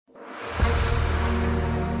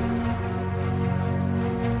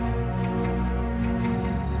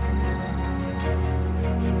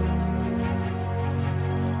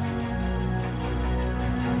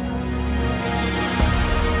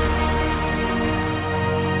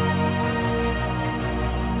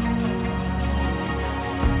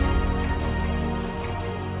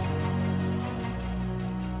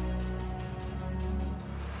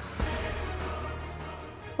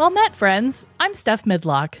Well met, friends. I'm Steph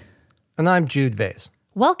Midlock. And I'm Jude Vase.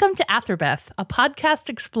 Welcome to Atherbeth, a podcast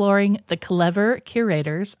exploring the clever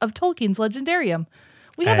curators of Tolkien's Legendarium.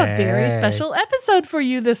 We have a very special episode for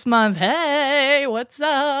you this month. Hey, what's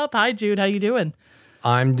up? Hi, Jude. How you doing?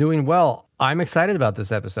 I'm doing well. I'm excited about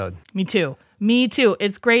this episode. Me too.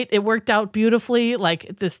 It's great. It worked out beautifully.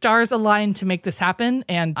 Like the stars aligned to make this happen.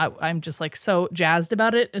 And I'm just like so jazzed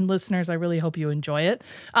about it. And listeners, I really hope you enjoy it.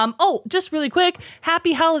 Just really quick.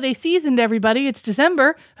 Happy holiday season to everybody. It's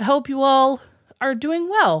December. I hope you all are doing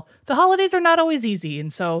well. The holidays are not always easy.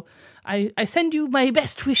 And so I send you my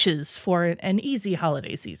best wishes for an easy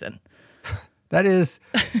holiday season. That is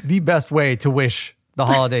the best way to wish the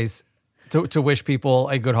holidays, to wish people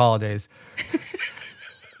a good holidays.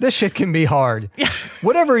 This shit can be hard. Yeah.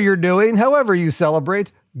 Whatever you're doing, however you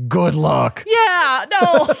celebrate, good luck. Yeah,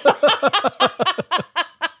 no.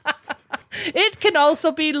 It can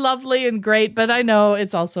also be lovely and great, but I know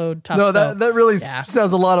it's also tough. No, that really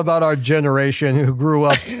says a lot about our generation who grew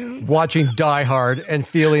up watching Die Hard and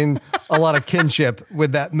feeling a lot of kinship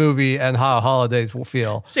with that movie and how holidays will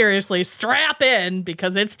feel. Seriously, strap in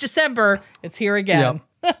because it's December. It's here again.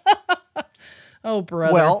 Yep. Oh,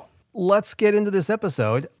 brother. Well, let's get into this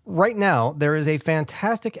episode. Right now, there is a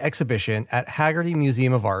fantastic exhibition at Haggerty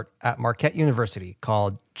Museum of Art at Marquette University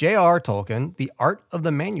called J.R.R. Tolkien, The Art of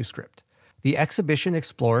the Manuscript. The exhibition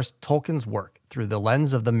explores Tolkien's work through the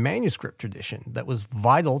lens of the manuscript tradition that was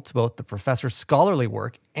vital to both the professor's scholarly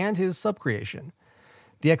work and his subcreation.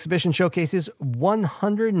 The exhibition showcases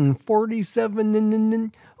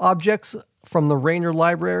 147 objects from the Raynor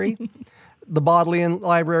Library, the Bodleian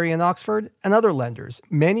Library in Oxford, and other lenders,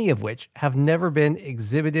 many of which have never been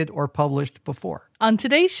exhibited or published before. On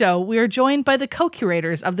today's show, we are joined by the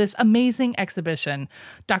co-curators of this amazing exhibition,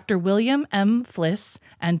 Dr. William M. Fliss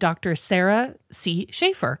and Dr. Sarah C.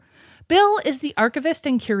 Schaefer. Bill is the archivist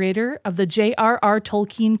and curator of the J.R.R.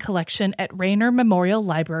 Tolkien collection at Raynor Memorial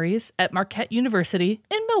Libraries at Marquette University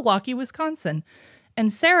in Milwaukee, Wisconsin.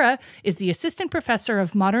 And Sarah is the assistant professor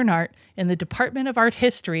of modern art in the Department of Art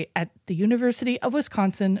History at the University of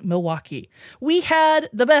Wisconsin-Milwaukee. We had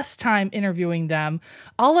the best time interviewing them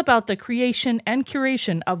all about the creation and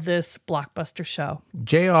curation of this blockbuster show.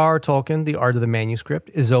 J.R.R. Tolkien, The Art of the Manuscript,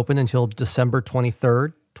 is open until December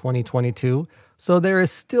 23rd, 2022, so there is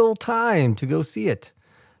still time to go see it.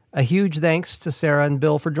 A huge thanks to Sarah and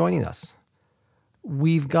Bill for joining us.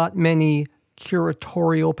 We've got many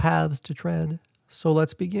curatorial paths to tread. So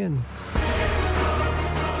let's begin.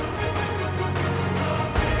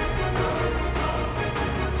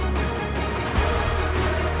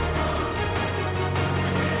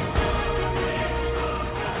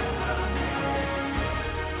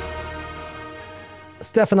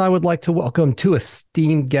 Steph and I would like to welcome two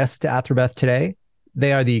esteemed guests to Atherbeth today.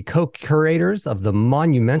 They are the co-curators of the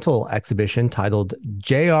monumental exhibition titled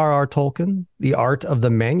J.R.R. Tolkien, The Art of the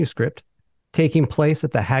Manuscript, taking place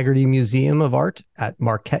at the Haggerty Museum of Art at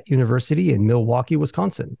Marquette University in Milwaukee,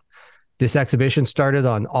 Wisconsin. This exhibition started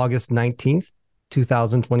on August 19th,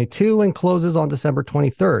 2022 and closes on December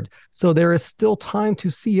 23rd. So there is still time to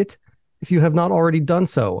see it if you have not already done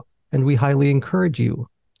so, and we highly encourage you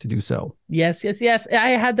to do so. Yes. I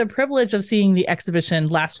had the privilege of seeing the exhibition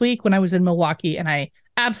last week when I was in Milwaukee, and I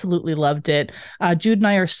absolutely loved it. Jude and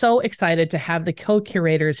I are so excited to have the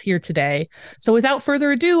co-curators here today. So without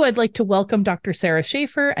further ado, I'd like to welcome Dr. Sarah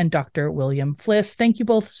Schaefer and Dr. William Fliss. Thank you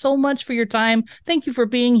both so much for your time. Thank you for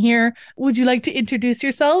being here. Would you like to introduce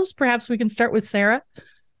yourselves? Perhaps we can start with Sarah.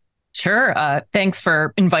 Sure. Thanks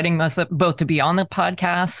for inviting us both to be on the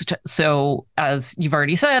podcast. So as you've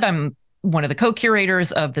already said, I'm one of the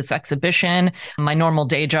co-curators of this exhibition. My normal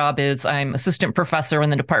day job is I'm assistant professor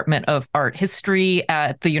in the Department of Art History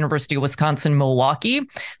at the University of Wisconsin-Milwaukee,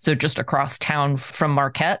 so just across town from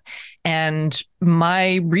Marquette. And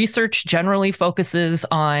my research generally focuses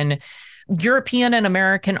on European and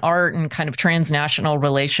American art and kind of transnational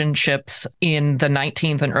relationships in the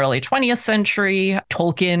 19th and early 20th century.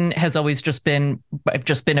 Tolkien has always I've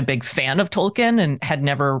just been a big fan of Tolkien and had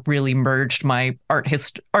never really merged my art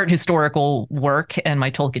historical work and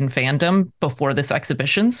my Tolkien fandom before this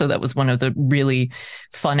exhibition. So that was one of the really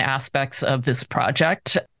fun aspects of this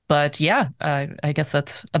project. But yeah, I guess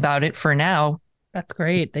that's about it for now. That's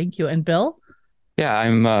great. Thank you. And Bill? Yeah,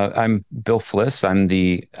 I'm Bill Fliss. I'm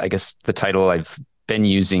the title I've been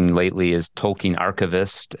using lately is Tolkien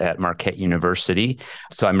Archivist at Marquette University.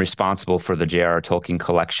 So I'm responsible for the J.R.R. Tolkien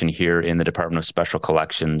collection here in the Department of Special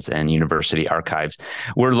Collections and University Archives.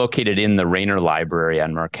 We're located in the Rayner Library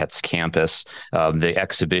on Marquette's campus. The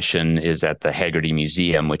exhibition is at the Haggerty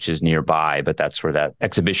Museum, which is nearby, but that's where that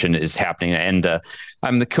exhibition is happening. And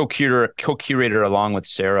I'm the co-curator along with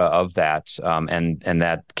Sarah of that, and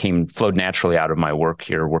that flowed naturally out of my work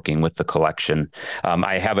here, working with the collection.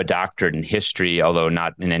 I have a doctorate in history, although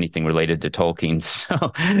not in anything related to Tolkien.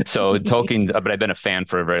 So Tolkien, but I've been a fan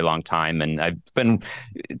for a very long time, and I've been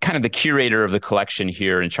kind of the curator of the collection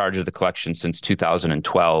here, in charge of the collection since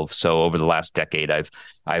 2012. So over the last decade,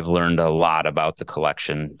 I've learned a lot about the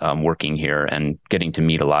collection, working here and getting to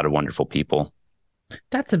meet a lot of wonderful people.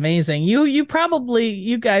 That's amazing. You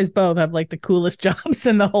guys both have like the coolest jobs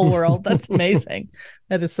in the whole world. That's amazing.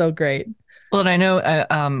 That is so great. Well,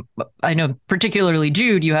 and I know particularly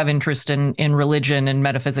Jude, you have interest in religion and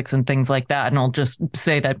metaphysics and things like that. And I'll just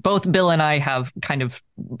say that both Bill and I have kind of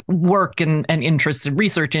work and interests and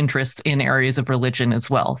research interests in areas of religion as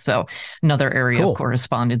well. So another area of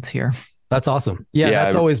correspondence here. That's awesome. Yeah,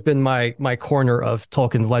 that's always been my corner of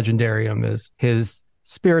Tolkien's legendarium, is his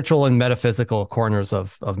spiritual and metaphysical corners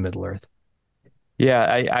of Middle-earth. Yeah,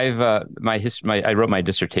 I wrote my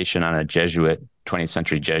dissertation on a 20th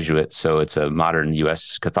century Jesuit. So it's a modern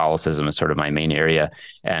U.S. Catholicism is sort of my main area.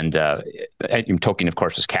 And Tolkien, of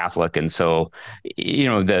course, was Catholic. And so,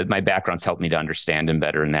 my background's helped me to understand him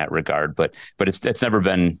better in that regard. But it's never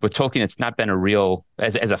been, with Tolkien, it's not been a real,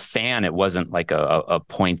 as a fan, it wasn't like a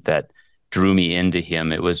point that drew me into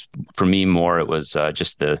him. It was, for me, it was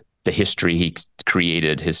just the history he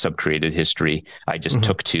created, his sub-created history. I just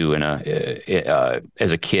took to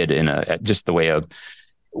as a kid just the way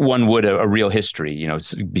one would a real history,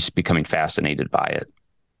 becoming fascinated by it.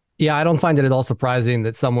 Yeah, I don't find it at all surprising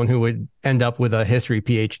that someone who would end up with a history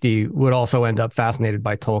PhD would also end up fascinated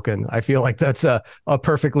by Tolkien. I feel like that's a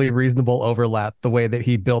perfectly reasonable overlap, the way that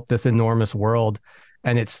he built this enormous world.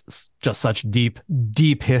 And it's just such deep,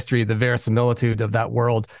 deep history, the verisimilitude of that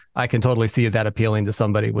world. I can totally see that appealing to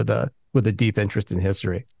somebody with a deep interest in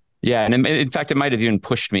history. Yeah, and in fact, it might have even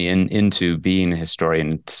pushed me into being a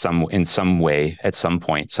historian in some way at some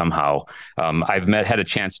point somehow. I've had a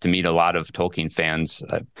chance to meet a lot of Tolkien fans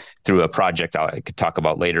through a project I could talk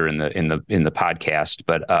about later in the podcast.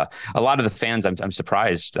 But a lot of the fans, I'm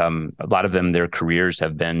surprised. A lot of them, their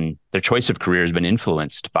choice of career has been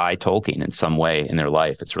influenced by Tolkien in some way in their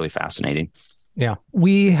life. It's really fascinating. Yeah.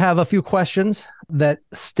 We have a few questions that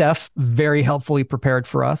Steph very helpfully prepared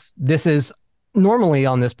for us. This is normally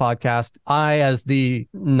on this podcast, I, as the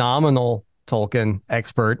nominal Tolkien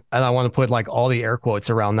expert, and I want to put like all the air quotes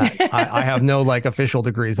around that. I have no like official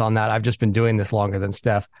degrees on that. I've just been doing this longer than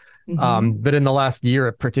Steph. But in the last year,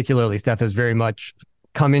 particularly, Steph has very much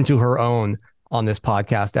come into her own on this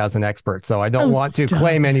podcast as an expert. So I don't want to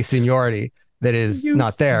claim any seniority that is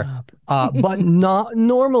not there. But not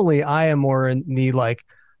normally I am more in the like,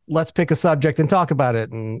 let's pick a subject and talk about it.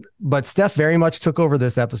 But Steph very much took over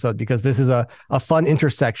this episode because this is a fun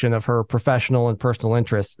intersection of her professional and personal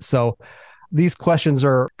interests. So these questions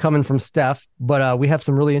are coming from Steph, but we have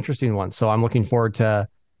some really interesting ones. So I'm looking forward to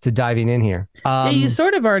diving in here. You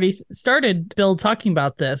sort of already started, Bill, talking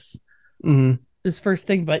about this. This first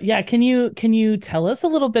thing, but yeah, can you tell us a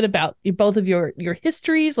little bit about both of your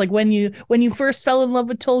histories, like when you first fell in love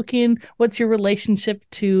with Tolkien? What's your relationship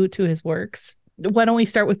to his works? Why don't we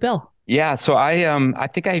start with Bill? Yeah, so I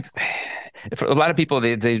think for a lot of people,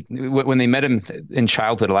 they when they met him in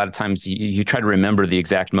childhood, a lot of times you try to remember the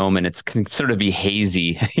exact moment. It can sort of be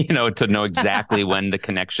hazy, to know exactly when the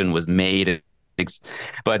connection was made.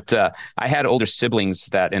 But I had older siblings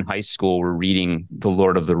that in high school were reading The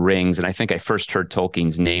Lord of the Rings. And I think I first heard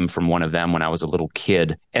Tolkien's name from one of them when I was a little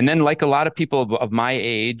kid. And then like a lot of people of my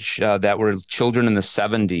age that were children in the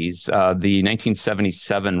 70s, the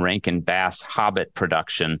 1977 Rankin Bass Hobbit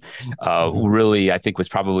production really, I think, was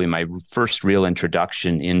probably my first real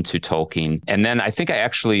introduction into Tolkien. And then I think I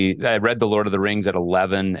read The Lord of the Rings at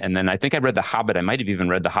 11. And then I think I read The Hobbit. I might have even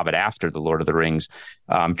read The Hobbit after The Lord of the Rings.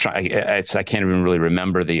 I can't even really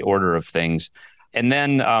remember the order of things. And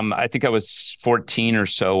then I think I was 14 or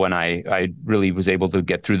so when I really was able to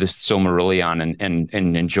get through this Silmarillion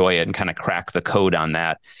and enjoy it and kind of crack the code on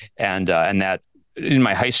that. And that in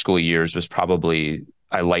my high school years was probably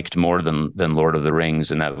I liked more than Lord of the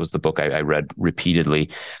Rings. And that was the book I read repeatedly.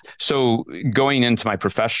 So going into my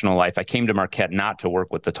professional life, I came to Marquette not to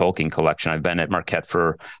work with the Tolkien collection. I've been at Marquette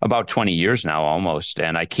for about 20 years now, almost.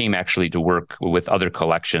 And I came actually to work with other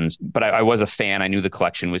collections, but I was a fan. I knew the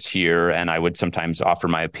collection was here and I would sometimes offer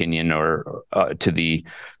my opinion or to the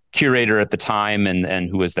curator at the time and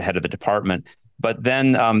who was the head of the department. But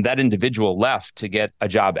then that individual left to get a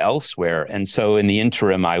job elsewhere. And so in the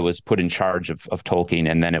interim, I was put in charge of Tolkien.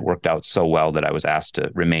 And then it worked out so well that I was asked to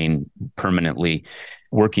remain permanently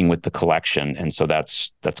working with the collection. And so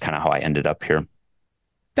that's kind of how I ended up here.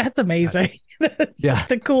 That's amazing. That's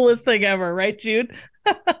the coolest thing ever, right, Jude?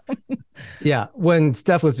 Yeah. When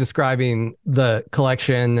Steph was describing the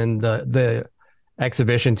collection and the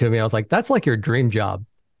exhibition to me, I was like, that's like your dream job.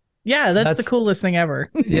 Yeah, that's the coolest thing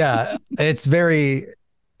ever. Yeah, it's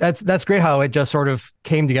that's great how it just sort of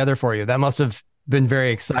came together for you. That must have been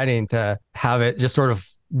very exciting to have it just sort of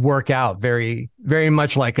work out very, very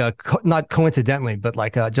much like not coincidentally, but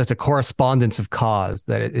like just a correspondence of cause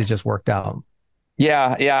that it just worked out.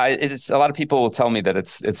 Yeah. It's a lot of people will tell me that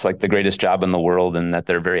it's like the greatest job in the world and that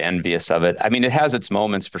they're very envious of it. I mean, it has its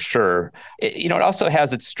moments for sure. It also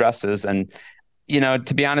has its stresses. And,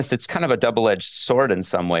 to be honest, it's kind of a double-edged sword in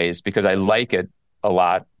some ways because I like it a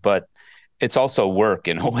lot, but it's also work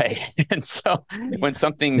in a way. And so when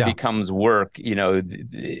something becomes work,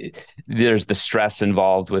 there's the stress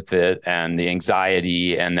involved with it and the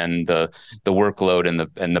anxiety and then the workload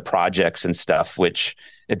and the projects and stuff, which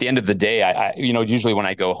at the end of the day, I usually when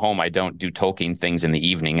I go home, I don't do Tolkien things in the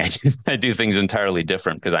evening. I do things entirely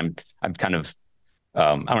different because I'm kind of,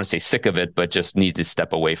 I don't want to say sick of it, but just need to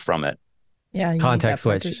step away from it. Yeah. Context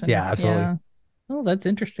switch. Yeah, absolutely. Yeah. Oh, that's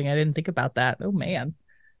interesting. I didn't think about that. Oh, man.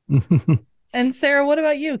 And Sarah, what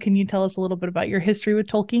about you? Can you tell us a little bit about your history with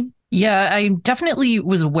Tolkien? Yeah, I definitely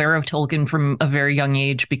was aware of Tolkien from a very young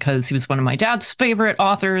age because he was one of my dad's favorite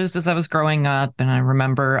authors as I was growing up. And I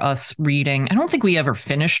remember us reading, I don't think we ever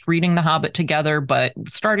finished reading The Hobbit together, but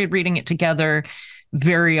started reading it together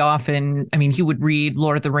very often. I mean, he would read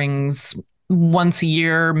Lord of the Rings once a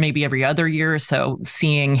year, maybe every other year. So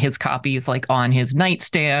seeing his copies like on his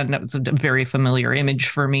nightstand, that was a very familiar image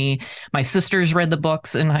for me. My sisters read the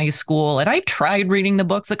books in high school, and I tried reading the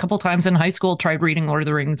books a couple times in high school, tried reading Lord of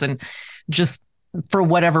the Rings, and just for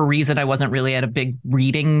whatever reason, I wasn't really at a big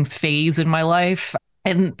reading phase in my life.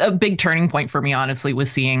 And a big turning point for me, honestly,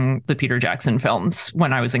 was seeing the Peter Jackson films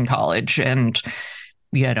when I was in college. And,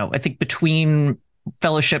 I think between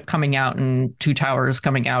Fellowship coming out and Two Towers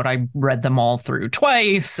coming out, I read them all through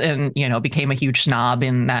twice and, became a huge snob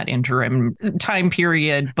in that interim time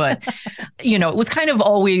period. But, it was kind of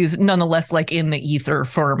always nonetheless like in the ether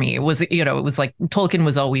for me. It was, it was like Tolkien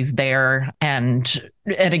was always there. And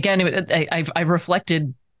again, I've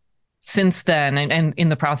reflected since then and in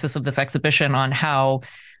the process of this exhibition on how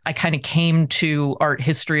I kind of came to art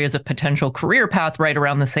history as a potential career path right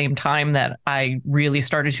around the same time that I really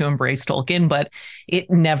started to embrace Tolkien, but it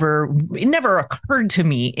never occurred to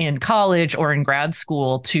me in college or in grad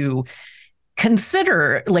school to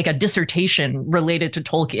consider like a dissertation related to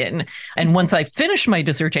Tolkien. And once I finished my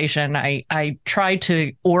dissertation, I tried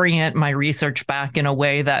to orient my research back in a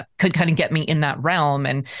way that could kind of get me in that realm.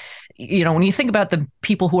 And when you think about the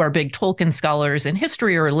people who are big Tolkien scholars in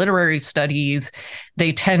history or literary studies,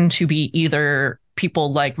 they tend to be either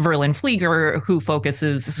people like Verlyn Flieger, who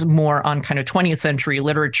focuses more on kind of 20th century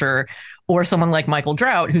literature, or someone like Michael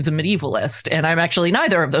Drought, who's a medievalist. And I'm actually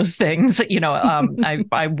neither of those things.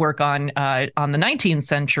 I work on the 19th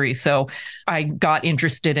century. So I got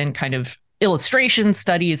interested in kind of illustration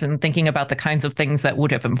studies and thinking about the kinds of things that would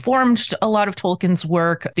have informed a lot of Tolkien's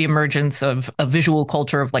work, the emergence of a visual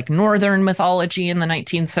culture of like Northern mythology in the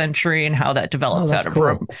 19th century and how that develops out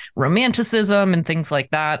of Romanticism and things like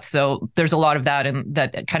that. So there's a lot of that and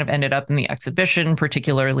that kind of ended up in the exhibition,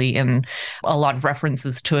 particularly in a lot of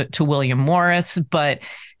references to William Morris. But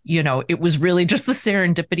it was really just the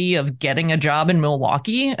serendipity of getting a job in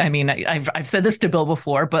Milwaukee. I mean, I've said this to Bill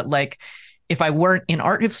before, but like, if I weren't an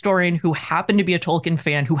art historian who happened to be a Tolkien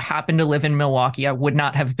fan, who happened to live in Milwaukee, I would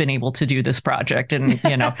not have been able to do this project. And,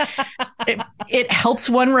 it helps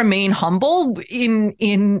one remain humble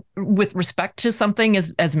in with respect to something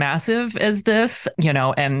as massive as this,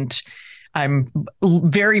 and I'm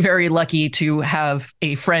very, very lucky to have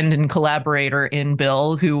a friend and collaborator in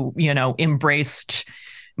Bill who, embraced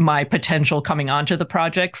my potential coming onto the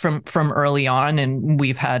project from early on. And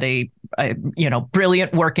we've had a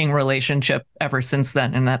brilliant working relationship ever since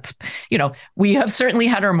then. And that's, we have certainly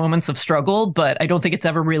had our moments of struggle, but I don't think it's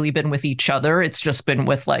ever really been with each other. It's just been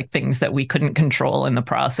with like things that we couldn't control in the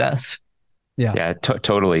process. Yeah,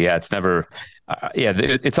 totally. Yeah, it's never.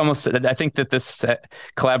 It's almost. I think that this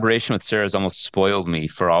collaboration with Sarah has almost spoiled me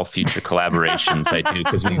for all future collaborations I do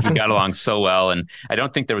because we got along so well, and I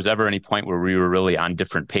don't think there was ever any point where we were really on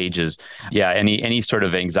different pages. Yeah, any sort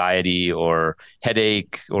of anxiety or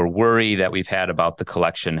headache or worry that we've had about the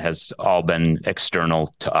collection has all been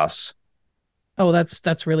external to us. Oh,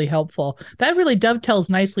 that's really helpful. That really dovetails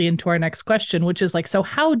nicely into our next question, which is like, so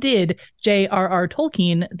how did J.R.R.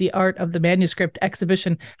 Tolkien, The Art of the Manuscript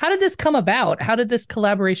exhibition, how did this come about? How did this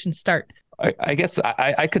collaboration start? I guess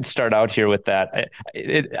I could start out here with that.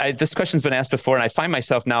 This question's been asked before, and I find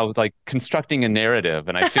myself now like constructing a narrative,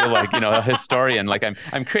 and I feel like a historian. Like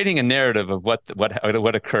I'm creating a narrative of what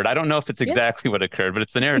occurred. I don't know if it's exactly what occurred, but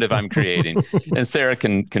it's the narrative I'm creating. And Sarah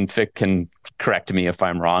can correct me if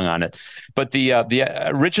I'm wrong on it. But the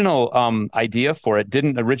original idea for it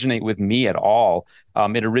didn't originate with me at all.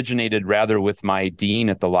 It originated rather with my dean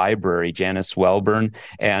at the library, Janice Welburn,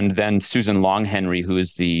 and then Susan Longhenry, who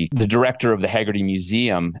is the director of the Haggerty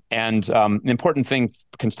Museum. And an important thing,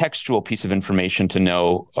 contextual piece of information to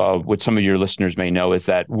know, what some of your listeners may know, is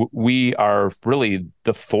that we are really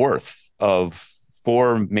the fourth of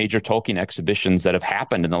 4 major Tolkien exhibitions that have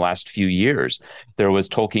happened in the last few years. There was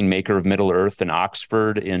Tolkien Maker of Middle-earth in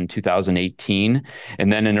Oxford in 2018.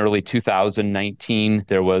 And then in early 2019,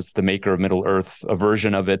 there was the Maker of Middle-earth, a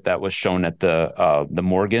version of it that was shown at the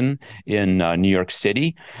Morgan in New York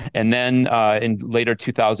City. And then in later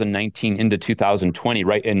 2019 into 2020,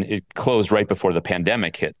 and it closed right before the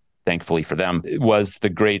pandemic hit, thankfully for them, it was the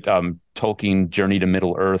great Tolkien Journey to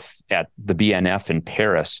Middle-earth at the BNF in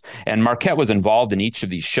Paris. And Marquette was involved in each of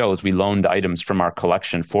these shows. We loaned items from our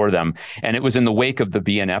collection for them. And it was in the wake of the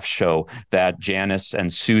BNF show that Janice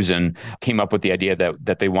and Susan came up with the idea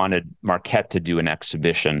that they wanted Marquette to do an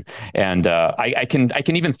exhibition. And I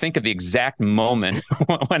can even think of the exact moment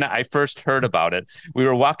when I first heard about it. We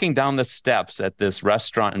were walking down the steps at this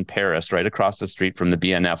restaurant in Paris, right across the street from the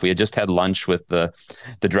BNF. We had just had lunch with the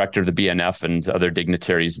director of the BNF and other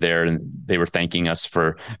dignitaries there, and they were thanking us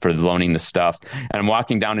for loaning the stuff. And I'm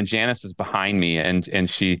walking down, and Janice is behind me, and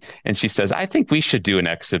she says, "I think we should do an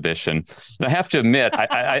exhibition." And I have to admit,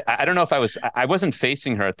 I don't know if I wasn't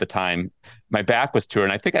facing her at the time. My back was to her,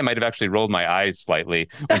 and I think I might have actually rolled my eyes slightly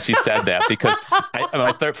when she said that, because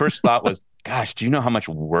my first thought was, "Gosh, do you know how much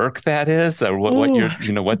work that is, or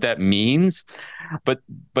what that means?" But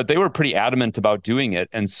they were pretty adamant about doing it,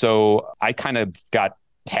 and so I kind of got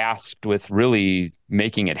tasked with really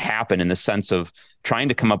making it happen, in the sense of trying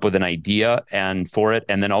to come up with an idea for it,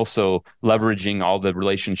 and then also leveraging all the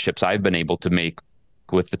relationships I've been able to make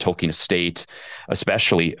with the Tolkien estate,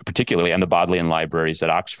 particularly and the Bodleian libraries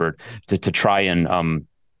at Oxford, to try and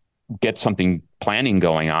get something planning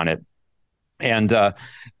going on it. And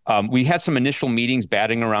we had some initial meetings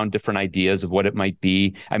batting around different ideas of what it might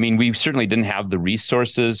be. I mean, we certainly didn't have the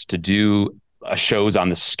resources to do shows on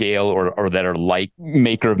the scale or that are like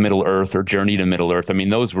Maker of Middle-earth or Journey to Middle-earth. I mean,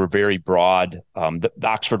 those were very broad. The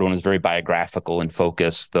Oxford one was very biographical in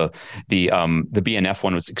focus. The BNF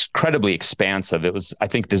one was incredibly expansive. It was, I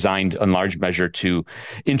think, designed in large measure to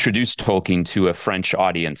introduce Tolkien to a French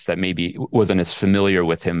audience that maybe wasn't as familiar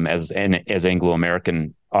with him as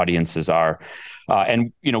Anglo-American audiences are.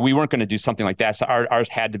 And we weren't going to do something like that. So ours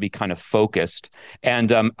had to be kind of focused.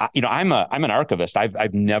 And I'm an archivist.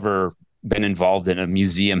 I've never been involved in a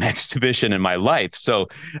museum exhibition in my life. So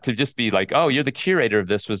to just be like, "Oh, you're the curator of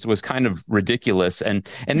this," was kind of ridiculous. And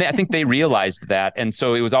I think they realized that. And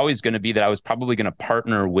so it was always going to be that I was probably going to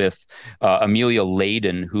partner with Amelia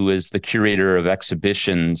Layden, who is the curator of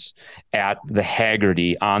exhibitions at the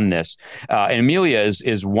Haggerty, on this. And Amelia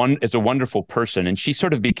is a wonderful person. And she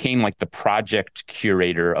sort of became like the project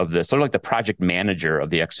curator of this, sort of like the project manager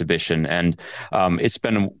of the exhibition. And it's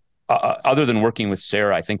been other than working with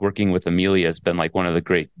Sarah, I think working with Amelia has been like one of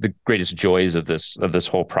the greatest joys of this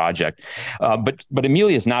whole project. But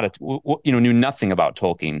Amelia is knew nothing about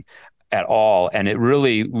Tolkien at all, and it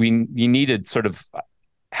really you needed sort of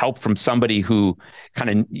help from somebody who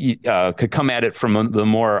kind of could come at it from the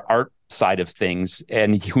more art side of things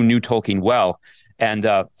and who knew Tolkien well. And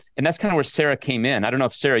that's kind of where Sarah came in. I don't know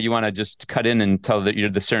if, Sarah, you want to just cut in and tell the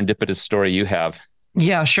serendipitous story you have.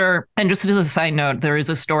 Yeah, sure. And just as a side note, there is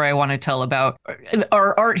a story I want to tell about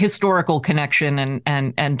our art historical connection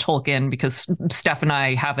and Tolkien, because Steph and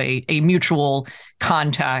I have a mutual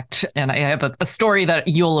contact, and I have a story that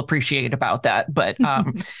you'll appreciate about that. But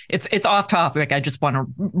it's off topic. I just want to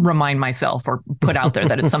remind myself or put out there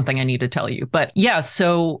that it's something I need to tell you. But yeah,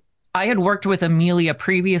 so I had worked with Amelia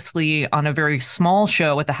previously on a very small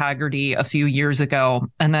show at the Haggerty a few years ago,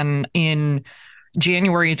 and then in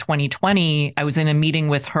January 2020, I was in a meeting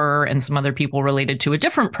with her and some other people related to a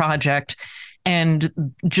different project. And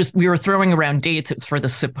we were throwing around dates. It's for the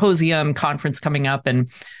symposium conference coming up,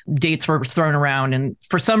 and dates were thrown around. And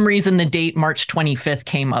for some reason, the date March 25th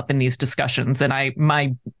came up in these discussions. And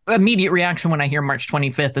my immediate reaction when I hear March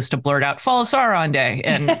 25th is to blurt out Fall of Sauron Day.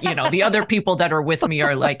 And, the other people that are with me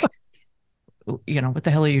are like, what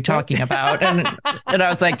the hell are you talking about? And I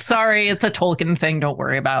was like, sorry, it's a Tolkien thing. Don't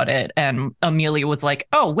worry about it. And Amelia was like,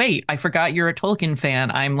 oh, wait, I forgot you're a Tolkien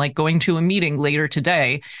fan. I'm like going to a meeting later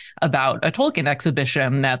today about a Tolkien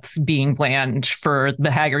exhibition that's being planned for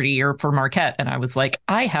the Haggerty or for Marquette. And I was like,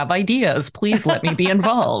 I have ideas. Please let me be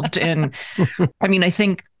involved. And I mean, I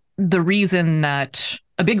think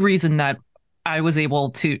a big reason that I was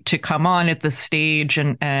able to come on at this stage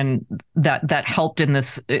and that helped in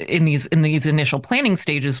these initial planning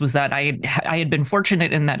stages was that I had been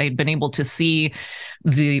fortunate in that I'd been able to see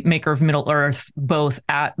the Maker of Middle-earth both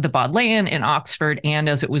at the Bodleian in Oxford and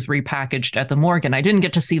as it was repackaged at the Morgan. I didn't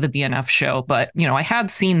get to see the BNF show, but I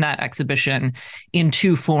had seen that exhibition in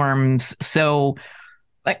two forms. So,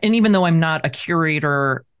 and even though I'm not a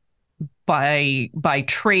curator by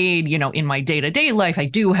trade, in my day-to-day life, I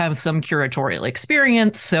do have some curatorial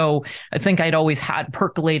experience. So I think I'd always had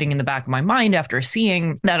percolating in the back of my mind after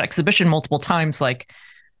seeing that exhibition multiple times, like,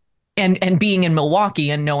 and being in Milwaukee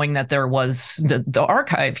and knowing that there was the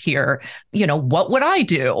archive here, what would I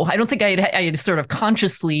do? I don't think I had sort of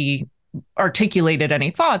consciously articulated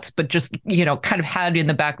any thoughts, but just, kind of had in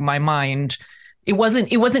the back of my mind. It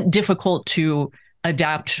wasn't difficult to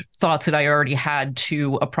adapt thoughts that I already had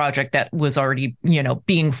to a project that was already,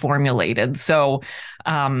 being formulated. So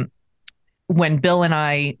when Bill and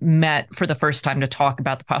I met for the first time to talk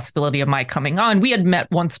about the possibility of my coming on, we had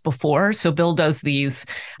met once before. So Bill does these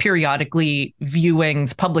periodically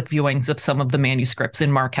public viewings of some of the manuscripts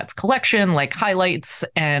in Marquette's collection, like highlights.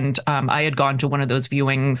 And I had gone to one of those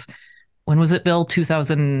viewings. When was it, Bill?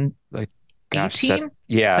 2018?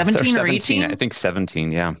 17 or 18? I think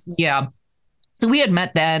 17, yeah. Yeah. So we had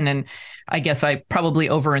met then, and I guess I probably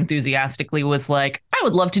over enthusiastically was like, I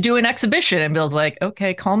would love to do an exhibition. And Bill's like,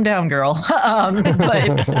 okay, calm down, girl.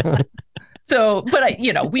 But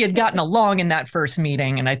we had gotten along in that first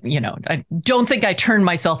meeting, and I don't think I turned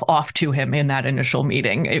myself off to him in that initial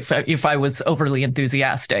meeting if I was overly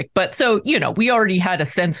enthusiastic. But so, we already had a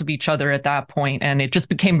sense of each other at that point, and it just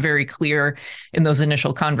became very clear in those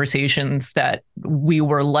initial conversations that we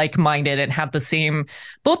were like-minded and had the same,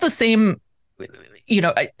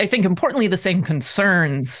 I think importantly, the same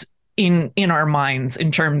concerns in our minds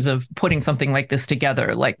in terms of putting something like this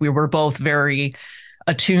together. Like, we were both very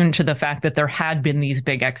attuned to the fact that there had been these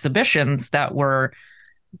big exhibitions that were,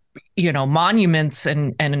 monuments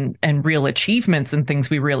and real achievements and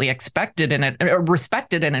things we really expected and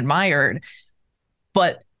respected and admired.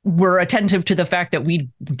 But we're attentive to the fact that we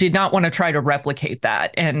did not want to try to replicate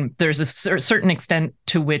that. And there's a certain extent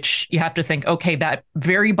to which you have to think, okay, that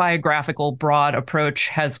very biographical, broad approach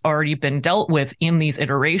has already been dealt with in these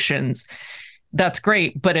iterations. That's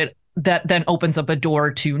great, but that then opens up a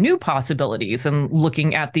door to new possibilities and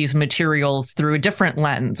looking at these materials through a different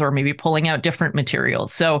lens, or maybe pulling out different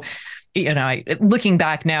materials. So, looking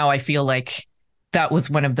back now, I feel like that was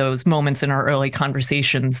one of those moments in our early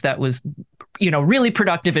conversations that was, really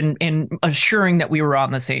productive in assuring that we were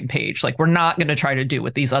on the same page. Like, we're not going to try to do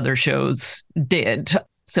what these other shows did.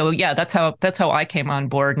 So yeah, that's how I came on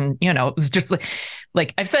board. And, it was just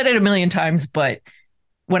like I've said it a million times, but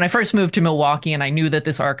when I first moved to Milwaukee and I knew that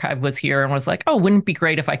this archive was here and was like, oh, wouldn't it be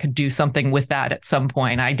great if I could do something with that at some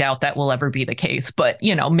point? I doubt that will ever be the case, but,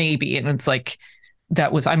 maybe. And it's like,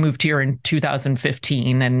 I moved here in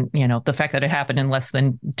 2015, and the fact that it happened in less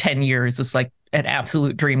than 10 years is like an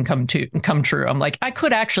absolute dream come true. I'm like, I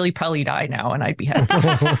could actually probably die now and I'd be happy.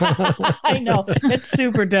 I know, it's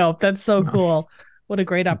super dope. That's so cool. What a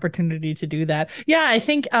great opportunity to do that. Yeah, I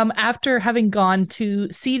think after having gone to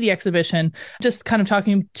see the exhibition, just kind of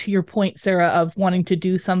talking to your point, Sarah, of wanting to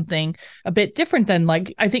do something a bit different than,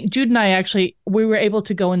 like, I think Jude and I we were able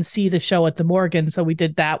to go and see the show at the Morgan. So we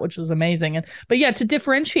did that, which was amazing. But yeah, to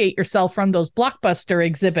differentiate yourself from those blockbuster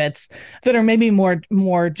exhibits that are maybe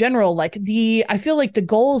more general, I feel like the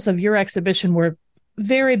goals of your exhibition were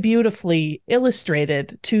very beautifully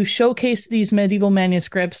illustrated to showcase these medieval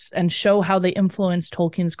manuscripts and show how they influenced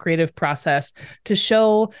Tolkien's creative process, to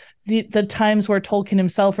show the times where Tolkien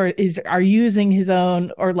himself are using his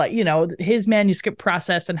own, or his manuscript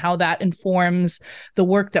process, and how that informs the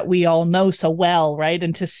work that we all know so well, right?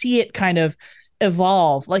 And to see it kind of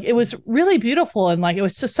evolve, it was really beautiful. And it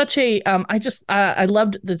was just such a I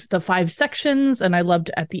loved the 5 sections, and I loved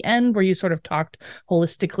at the end where you sort of talked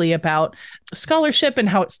holistically about scholarship and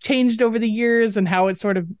how it's changed over the years and how it's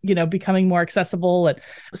sort of becoming more accessible. And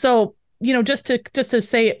so just to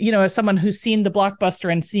say, as someone who's seen the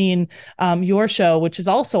blockbuster and seen your show, which is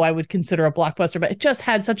also, I would consider a blockbuster, but it just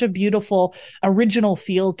had such a beautiful original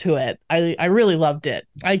feel to it. I really loved it.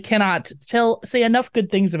 I cannot say enough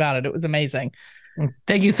good things about it. It was amazing.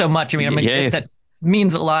 Thank you so much. I mean,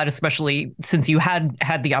 means a lot, especially since you had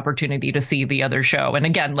the opportunity to see the other show. And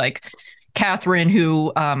again, like Catherine,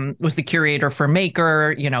 who was the curator for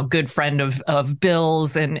Maker, good friend of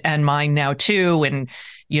Bill's and mine now too. And,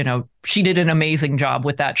 she did an amazing job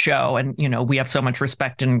with that show. And, we have so much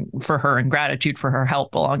respect for her and gratitude for her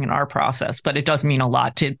help along in our process. But it does mean a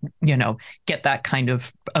lot to, get that kind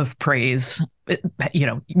of praise,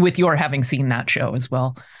 with your having seen that show as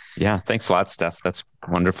well. Yeah. Thanks a lot, Steph. That's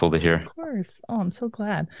wonderful to hear. Of course. Oh, I'm so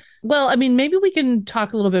glad. Well, I mean, maybe we can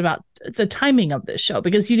talk a little bit about the timing of this show,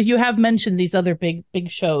 because you have mentioned these other big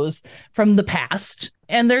shows from the past,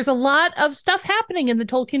 and there's a lot of stuff happening in the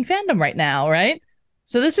Tolkien fandom right now, right?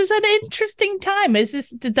 So this is an interesting time.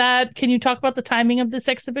 Can you talk about the timing of this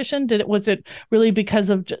exhibition? Was it really because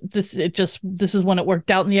of this? This is when it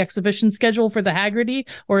worked out in the exhibition schedule for the Haggerty,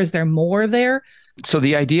 or is there more there? So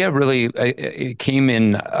the idea really it came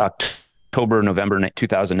in October, November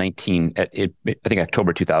 2019. I think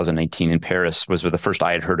October 2019 in Paris was the first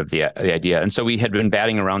I had heard of the idea. And so we had been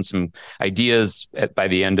batting around some ideas by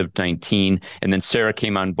the end of 19. And then Sarah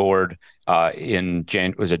came on board in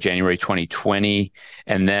January 2020.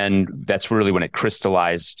 And then that's really when it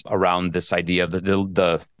crystallized around this idea of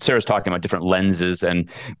the Sarah's talking about different lenses, and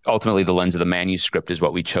ultimately the lens of the manuscript is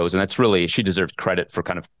what we chose. And that's really, she deserves credit for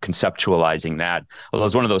kind of conceptualizing that. Although it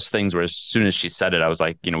was one of those things where as soon as she said it, I was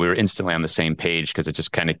like, we were instantly on the same page, because it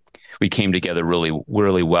just kind of, we came together really,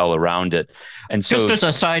 really well around it. And so, just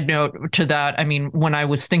as a side note to that, I mean, when I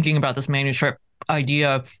was thinking about this manuscript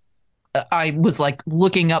idea, I was like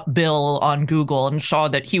looking up Bill on Google and saw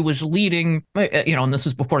that he was leading, and this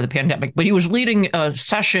was before the pandemic, but he was leading a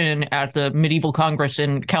session at the Medieval Congress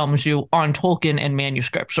in Kalamazoo on Tolkien and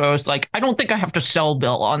manuscript. So I was like, I don't think I have to sell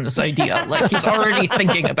Bill on this idea. Like, he's already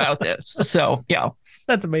thinking about this. So, yeah.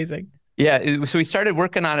 That's amazing. Yeah. So we started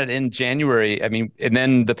working on it in January. I mean, and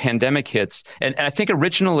then the pandemic hits. And I think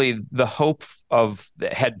originally the hope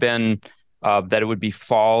had been that it would be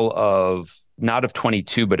fall of, not of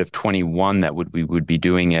 22, but of 21 that we would be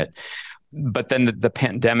doing it. But then the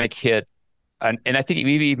pandemic hit. And I think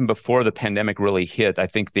even before the pandemic really hit, I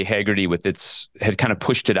think the Haggerty had kind of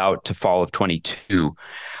pushed it out to fall of 22.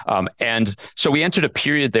 And so we entered a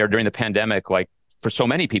period there during the pandemic, like for so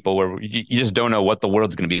many people, where you just don't know what the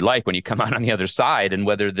world's going to be like when you come out on the other side, and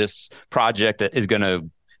whether this project is going to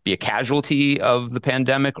be a casualty of the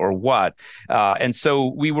pandemic or what. And so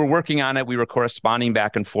we were working on it. We were corresponding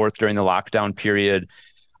back and forth during the lockdown period,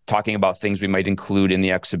 talking about things we might include in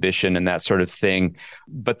the exhibition and that sort of thing.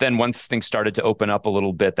 But then once things started to open up a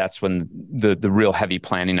little bit, that's when the real heavy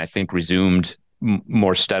planning, I think, resumed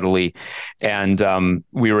more steadily. And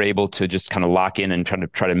we were able to just kind of lock in and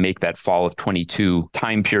try to make that fall of 22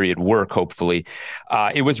 time period work, hopefully.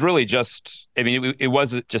 It was really just, I mean, it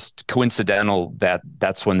wasn't just coincidental that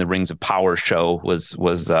that's when the Rings of Power show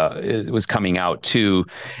was coming out too.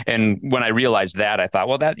 And when I realized that, I thought,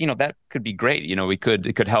 well, that could be great.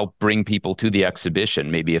 It could help bring people to the exhibition.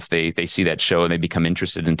 Maybe if they see that show and they become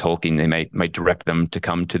interested in Tolkien, they might direct them to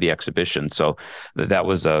come to the exhibition. So that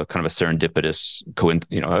was a kind of a serendipitous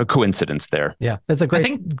a coincidence there. Yeah, it's a great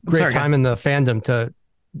time in the fandom to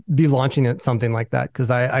be launching at something like that, because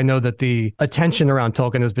I know that the attention around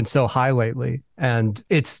Tolkien has been so high lately, and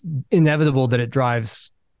it's inevitable that it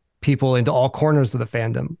drives people into all corners of the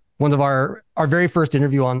fandom. One of our very first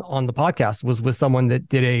interview on the podcast was with someone that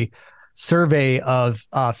did a survey of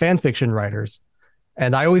fan fiction writers,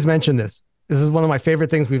 and I always mention this. This is one of my favorite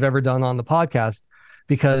things we've ever done on the podcast,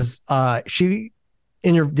 because she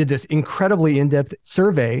did this incredibly in-depth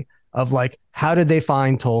survey of like, how did they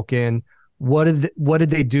find Tolkien? What did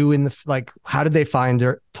they do how did they find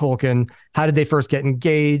Tolkien? How did they first get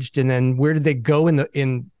engaged? And then where did they go in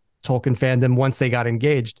Tolkien fandom once they got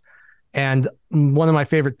engaged? And one of my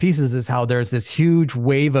favorite pieces is how there's this huge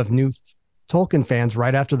wave of new Tolkien fans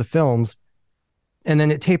right after the films, and then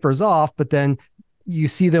it tapers off, but then you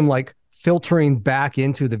see them like filtering back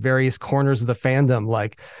into the various corners of the fandom,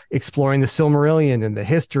 like exploring the Silmarillion and the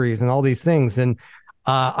histories and all these things. And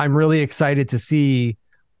I'm really excited to see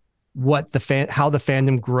how the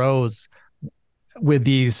fandom grows with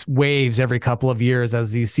these waves every couple of years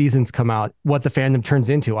as these seasons come out, what the fandom turns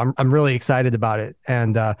into. I'm really excited about it.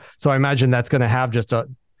 And so I imagine that's going to have just a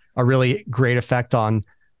really great effect on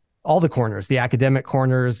all the corners, the academic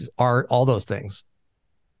corners, art, all those things.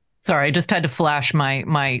 Sorry, I just had to flash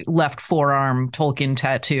my left forearm Tolkien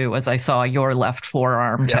tattoo as I saw your left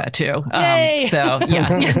forearm tattoo. So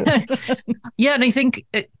yeah. Yeah. And I think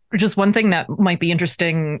just one thing that might be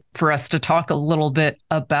interesting for us to talk a little bit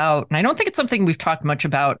about, and I don't think it's something we've talked much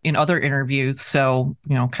about in other interviews, so,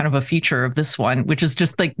 kind of a feature of this one, which is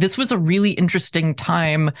just like, this was a really interesting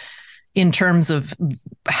time in terms of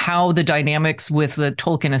how the dynamics with the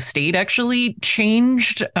Tolkien estate actually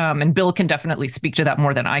changed. And Bill can definitely speak to that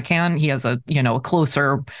more than I can. He has a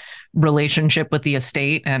closer relationship with the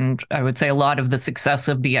estate. And I would say a lot of the success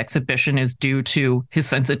of the exhibition is due to his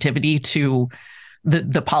sensitivity to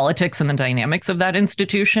the politics and the dynamics of that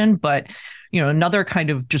institution. But another kind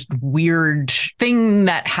of just weird thing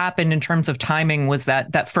that happened in terms of timing was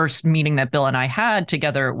that first meeting that Bill and I had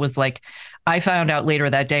together was like, I found out later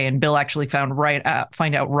that day, and Bill actually find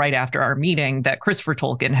out right after our meeting that Christopher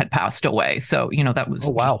Tolkien had passed away. So, that was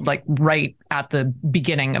just like right at the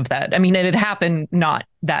beginning of that. I mean, it had happened not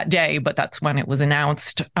that day, but that's when it was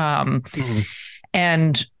announced.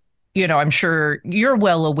 And I'm sure you're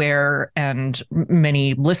well aware, and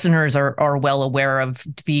many listeners are well aware of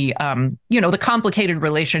the, the complicated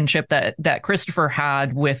relationship that Christopher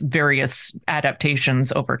had with various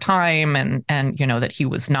adaptations over time, and that he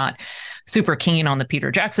was not super keen on the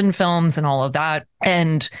Peter Jackson films and all of that.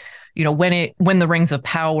 And when the Rings of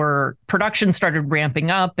Power production started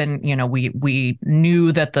ramping up, and we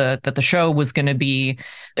knew that the show was going to be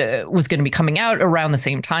coming out around the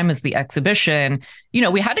same time as the exhibition,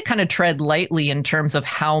 we had to kind of tread lightly in terms of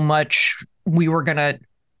how much we were going to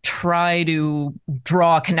try to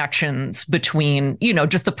draw connections between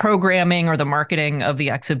just the programming or the marketing of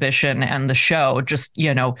the exhibition and the show. Just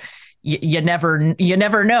you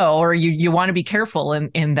never know, or you want to be careful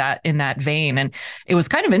in that vein. And it was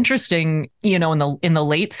kind of interesting, in the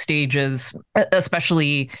late stages,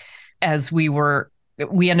 especially as we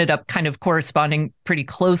ended up kind of corresponding pretty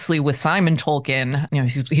closely with Simon Tolkien.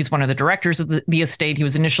 He's one of the directors of the estate. He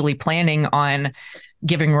was initially planning on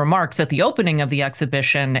giving remarks at the opening of the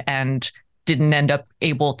exhibition and didn't end up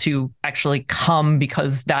able to actually come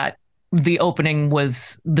because the opening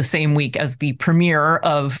was the same week as the premiere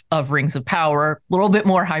of Rings of Power, a little bit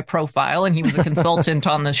more high profile, and he was a consultant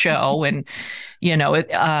on the show. And,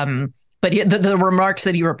 but the remarks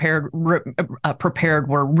that he prepared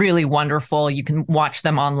were really wonderful. You can watch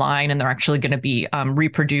them online, and they're actually going to be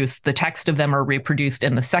reproduced. The text of them are reproduced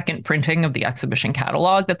in the second printing of the exhibition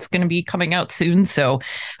catalog that's going to be coming out soon. So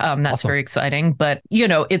that's awesome. Very exciting. But,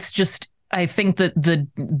 it's just, I think that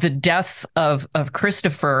the death of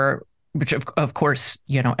Christopher, which of course,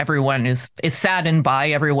 everyone is saddened by.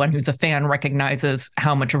 Everyone who's a fan recognizes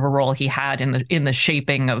how much of a role he had in the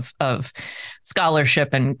shaping of scholarship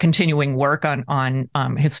and continuing work on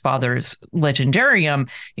his father's legendarium.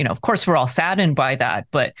 Of course, we're all saddened by that,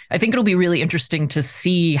 but I think it'll be really interesting to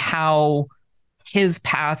see how his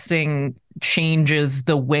passing changes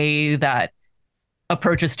the way that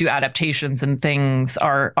approaches to adaptations and things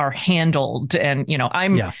are handled. And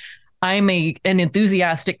I'm an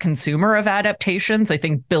enthusiastic consumer of adaptations. I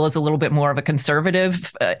think Bill is a little bit more of a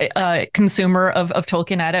conservative consumer of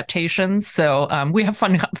Tolkien adaptations. So we have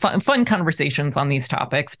fun conversations on these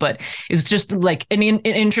topics, but it's just like an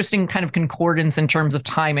interesting kind of concordance in terms of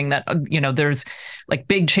timing that, there's like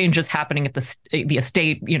big changes happening at the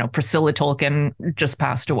estate. Priscilla Tolkien just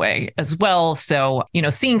passed away as well. So,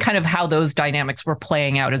 seeing kind of how those dynamics were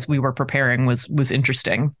playing out as we were preparing was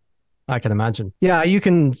interesting. I can imagine. Yeah, you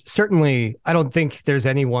can certainly. I don't think there's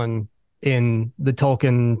anyone in the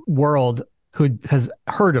Tolkien world who has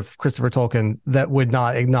heard of Christopher Tolkien that would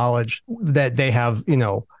not acknowledge that they have,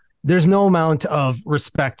 there's no amount of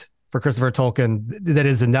respect for Christopher Tolkien that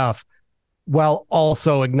is enough, while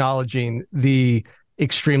also acknowledging the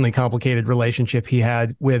extremely complicated relationship he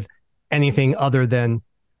had with anything other than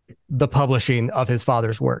the publishing of his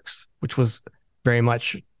father's works, which was very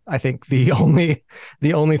much, I think, the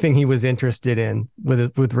only thing he was interested in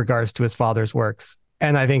with regards to his father's works.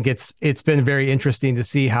 And I think it's been very interesting to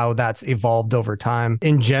see how that's evolved over time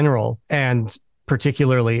in general. And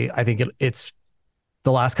particularly, I think it's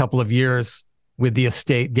the last couple of years with the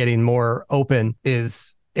estate getting more open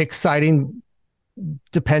is exciting,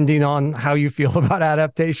 depending on how you feel about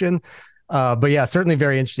adaptation. But yeah, certainly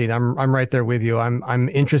very interesting. I'm right there with you. I'm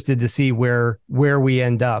interested to see where we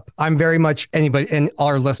end up. I'm very much, anybody and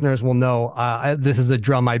our listeners will know, this is a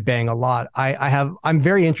drum I bang a lot. I'm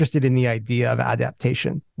very interested in the idea of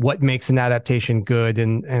adaptation. What makes an adaptation good,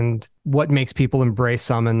 and what makes people embrace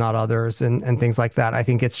some and not others, and things like that. I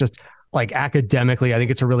think it's just like academically, I think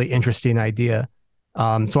it's a really interesting idea.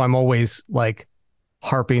 So I'm always like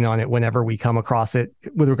harping on it whenever we come across it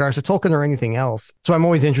with regards to Tolkien or anything else. So I'm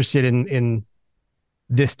always interested in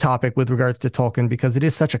this topic with regards to Tolkien, because it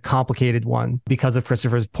is such a complicated one because of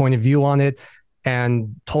Christopher's point of view on it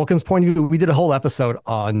and Tolkien's point of view. We did a whole episode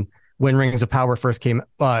on when Rings of Power first came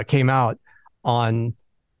out, on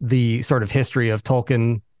the sort of history of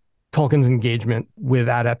Tolkien's engagement with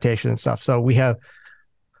adaptation and stuff. So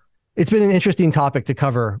it's been an interesting topic to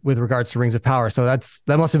cover with regards to Rings of Power. So that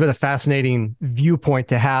must have been a fascinating viewpoint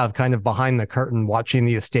to have, kind of behind the curtain, watching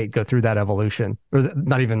the estate go through that evolution, or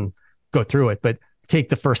not even go through it, but take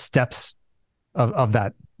the first steps of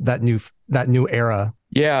that new era.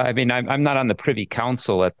 Yeah, I mean, I'm not on the Privy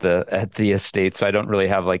Council at the estate, so I don't really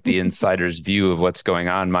have like the insider's view of what's going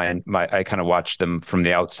on. I kind of watch them from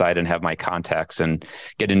the outside and have my contacts and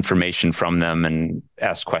get information from them and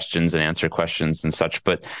ask questions and answer questions and such.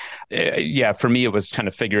 But yeah, for me, it was kind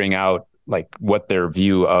of figuring out like what their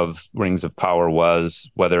view of Rings of Power was,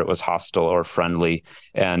 whether it was hostile or friendly.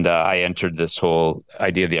 And I entered this whole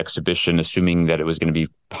idea of the exhibition, assuming that it was going to be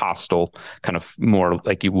hostile, kind of more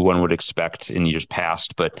like one would expect in years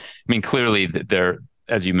past. But I mean, clearly they're,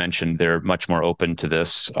 as you mentioned, they're much more open to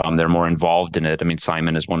this. They're more involved in it. I mean,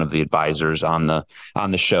 Simon is one of the advisors on the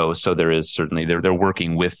show, so there is certainly they're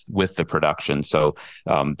working with the production. So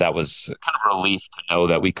that was kind of a relief to know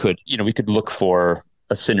that we could look for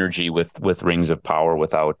a synergy with Rings of Power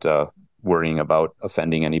without worrying about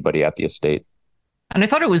offending anybody at the estate. And I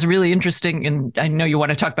thought it was really interesting, and I know you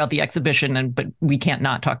want to talk about the exhibition, but we can't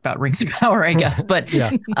not talk about Rings of Power, I guess. But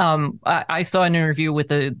yeah. I saw an interview with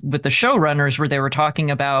the showrunners where they were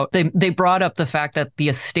talking about, they brought up the fact that the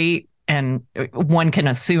estate, and one can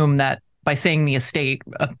assume that by saying the estate,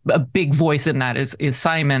 a big voice in that is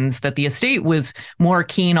Simon's, that the estate was more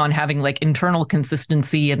keen on having like internal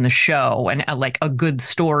consistency in the show and like a good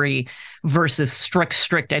story versus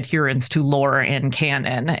strict adherence to lore and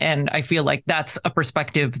canon. And I feel like that's a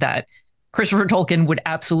perspective that Christopher Tolkien would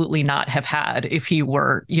absolutely not have had if he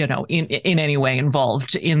were, in any way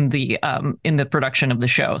involved in the production of the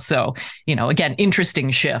show. So, again,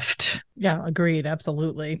 interesting shift. Yeah, agreed.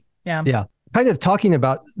 Absolutely. Yeah. Yeah. Kind of talking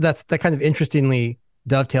about that kind of interestingly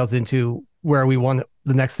dovetails into where we want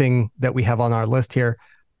the next thing that we have on our list here.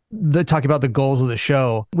 Talking about the goals of the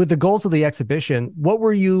show. With the goals of the exhibition, what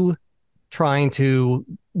did you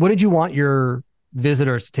want your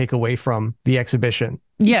visitors to take away from the exhibition?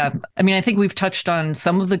 Yeah. I mean, I think we've touched on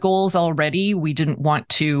some of the goals already. We didn't want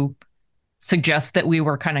to suggest that we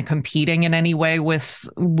were kind of competing in any way with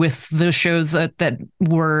the shows that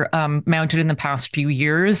were mounted in the past few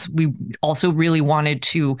years. We also really wanted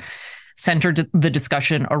to center the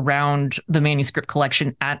discussion around the manuscript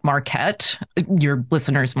collection at Marquette. Your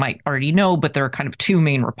listeners might already know, but there are kind of two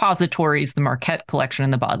main repositories, the Marquette collection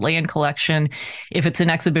and the Bodleian collection. If it's an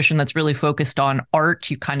exhibition that's really focused on art,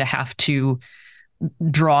 you kind of have to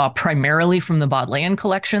draw primarily from the Bodleian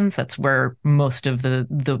collections. That's where most of the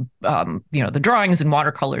drawings and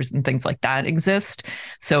watercolors and things like that exist.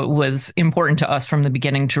 So it was important to us from the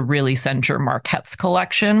beginning to really center Marquette's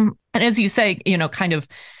collection. And as you say, kind of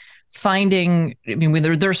finding, I mean,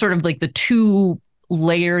 they're sort of like the two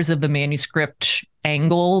layers of the manuscript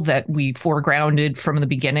angle that we foregrounded from the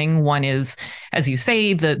beginning. One is, as you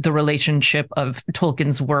say, the relationship of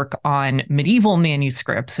Tolkien's work on medieval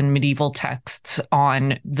manuscripts and medieval texts,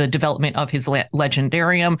 on the development of his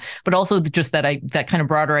legendarium, but also just that kind of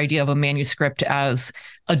broader idea of a manuscript as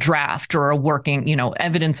a draft or a working,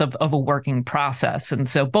 evidence of a working process. And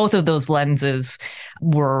so both of those lenses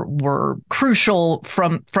were crucial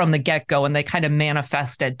from the get-go, and they kind of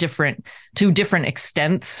manifest to different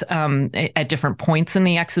extents at different points in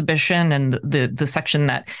the exhibition. And the section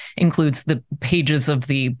that includes the pages of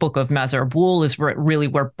the Book of Mazarbul is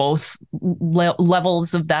where both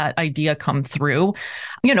levels of that idea come through.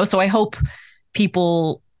 So I hope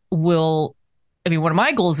people will. I mean, one of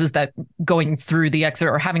my goals is that going through the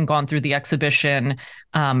or having gone through the exhibition,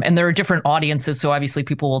 and there are different audiences, so obviously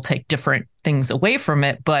people will take different things away from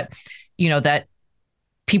it, but, that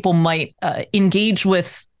people might engage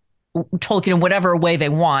with Tolkien in whatever way they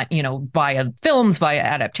want, via films, via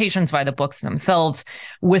adaptations, via the books themselves,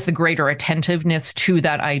 with a greater attentiveness to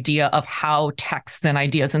that idea of how texts and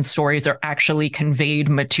ideas and stories are actually conveyed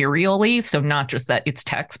materially. So not just that it's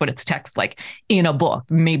text, but it's text like in a book,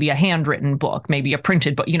 maybe a handwritten book, maybe a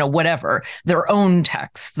printed book, whatever, their own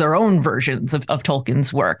texts, their own versions of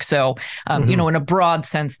Tolkien's work. So, in a broad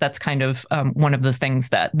sense, that's kind of one of the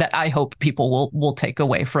things that I hope people will take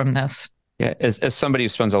away from this. Yeah, as somebody who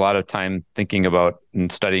spends a lot of time thinking about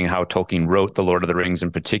and studying how Tolkien wrote The Lord of the Rings in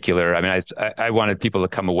particular, I mean, I wanted people to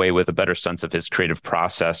come away with a better sense of his creative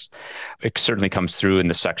process. It certainly comes through in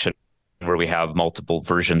the section where we have multiple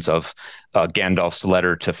versions of Gandalf's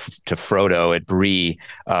letter to Frodo at Bree,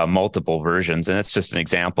 multiple versions. And it's just an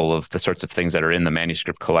example of the sorts of things that are in the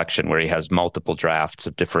manuscript collection, where he has multiple drafts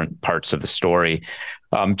of different parts of the story.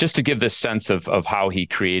 Just to give this sense of how he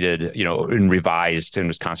created, and revised and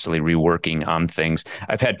was constantly reworking on things.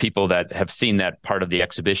 I've had people that have seen that part of the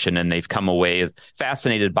exhibition and they've come away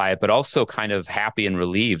fascinated by it, but also kind of happy and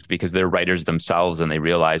relieved because they're writers themselves and they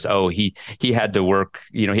realize, oh, he had to work,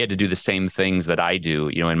 he had to do the same things that I do,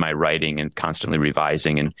 in my writing, and constantly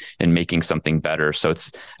revising and making something better. So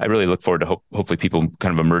I really look forward to hopefully people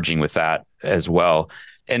kind of emerging with that as well.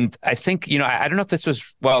 And I think, I don't know if this was,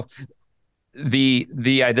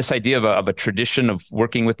 this idea of a tradition of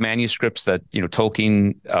working with manuscripts that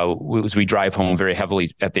Tolkien, as we drive home very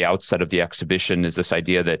heavily at the outset of the exhibition, is this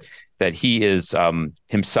idea that he is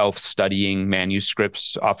himself studying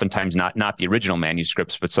manuscripts, oftentimes not the original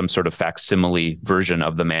manuscripts, but some sort of facsimile version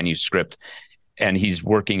of the manuscript. And he's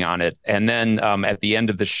working on it. And then at the end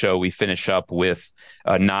of the show, we finish up with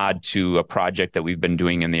a nod to a project that we've been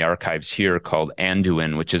doing in the archives here called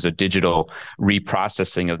Anduin, which is a digital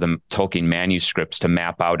reprocessing of the Tolkien manuscripts to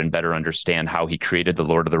map out and better understand how he created the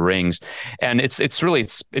Lord of the Rings. And it's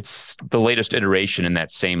the latest iteration in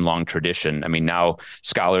that same long tradition. I mean, now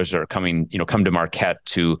scholars are come to Marquette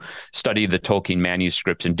to study the Tolkien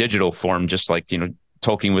manuscripts in digital form, just like,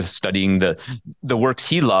 Tolkien was studying the works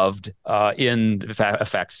he loved in a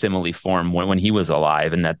facsimile form when he was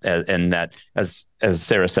alive, and that as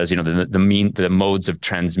Sarah says, the modes of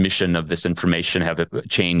transmission of this information have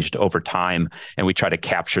changed over time, and we try to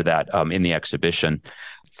capture that in the exhibition.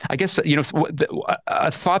 I guess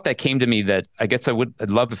a thought that came to me that I guess I'd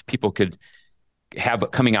love if people could have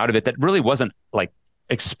coming out of it that really wasn't like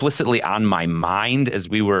explicitly on my mind as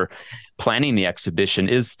we were planning the exhibition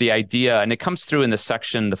is the idea, and it comes through in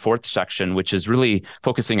the fourth section, which is really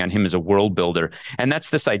focusing on him as a world builder. And that's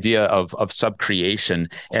this idea of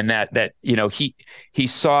subcreation, and that he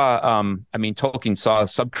saw, Tolkien saw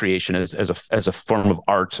subcreation as a form of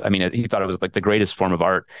art. I mean, he thought it was like the greatest form of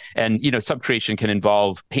art. And, subcreation can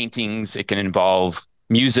involve paintings, it can involve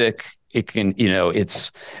music, it can,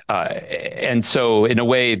 and so in a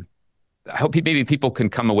way, I hope maybe people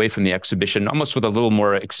can come away from the exhibition almost with a little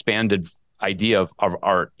more expanded idea of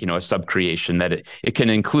art, a subcreation, that it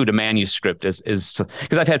can include a manuscript is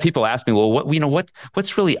because I've had people ask me, well,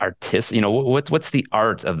 what's really artistic? What's the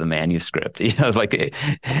art of the manuscript?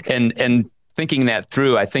 And thinking that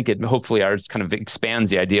through, I think it hopefully art kind of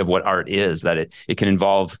expands the idea of what art is, that it can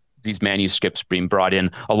involve these manuscripts being brought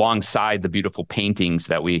in alongside the beautiful paintings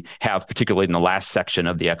that we have, particularly in the last section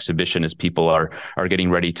of the exhibition, as people are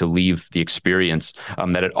getting ready to leave the experience.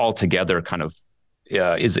 That it all together kind of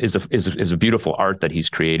is a beautiful art that he's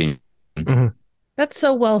creating. Mm-hmm. That's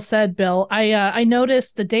so well said, Bill. I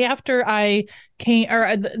noticed the day after I came,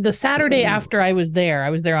 or the Saturday after I was there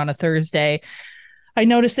on a Thursday. I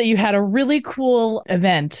noticed that you had a really cool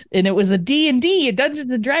event, and it was a D&D, a Dungeons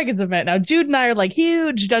and Dragons event. Now, Jude and I are like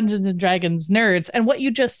huge Dungeons and Dragons nerds, and what you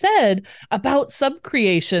just said about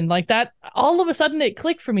subcreation, like that, all of a sudden it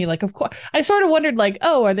clicked for me. Like, of course, I sort of wondered, like,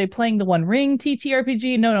 oh, are they playing the One Ring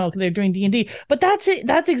TTRPG? No, they're doing D&D. But that's it.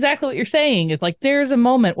 That's exactly what you're saying. Is like there's a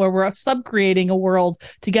moment where we're subcreating a world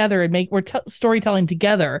together and we're storytelling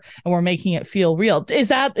together, and we're making it feel real. Is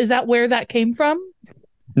that where that came from?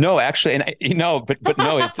 No, actually, and but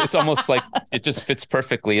no, it's almost like it just fits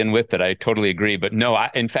perfectly in with it. I totally agree. But no,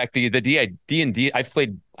 in fact, the D&D, I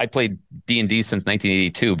played D&D since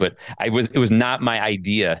 1982, but it was not my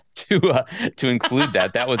idea to include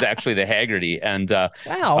that. That was actually the Haggerty, and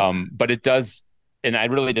wow. But it does. And I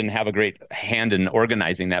really didn't have a great hand in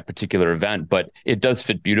organizing that particular event, but it does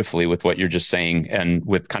fit beautifully with what you're just saying, and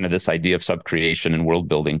with kind of this idea of subcreation and world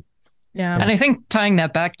building. Yeah. And I think tying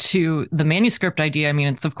that back to the manuscript idea, I mean,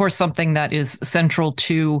 it's of course something that is central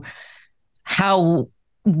to how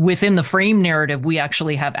within the frame narrative we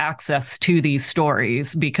actually have access to these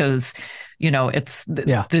stories, because, it's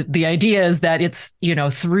the idea is that it's,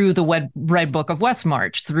 through the Red Book of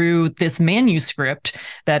Westmarch, through this manuscript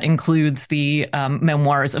that includes the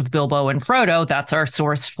memoirs of Bilbo and Frodo. That's our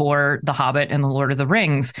source for The Hobbit and The Lord of the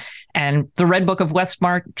Rings. And the Red Book of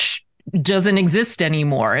Westmarch doesn't exist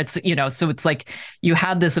anymore. It's, so it's like you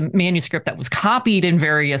had this manuscript that was copied at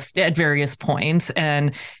various points,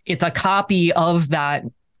 and it's a copy of that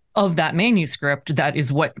manuscript that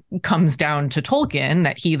is what comes down to Tolkien,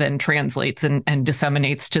 that he then translates and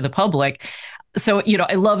disseminates to the public. So,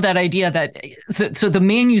 I love that idea that so the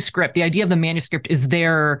manuscript, the idea of the manuscript is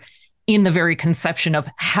there in the very conception of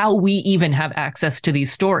how we even have access to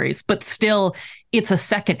these stories, but still it's a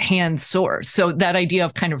secondhand source. So that idea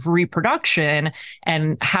of kind of reproduction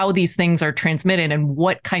and how these things are transmitted and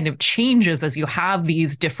what kind of changes as you have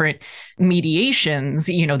these different mediations,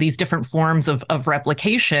 these different forms of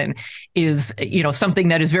replication is, something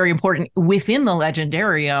that is very important within the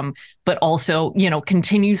legendarium, but also,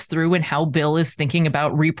 continues through in how Bill is thinking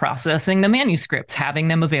about reprocessing the manuscripts, having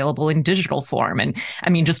them available in digital form. And I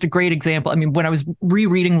mean, just a great example. I mean, when I was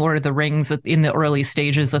rereading Lord of the Rings in the early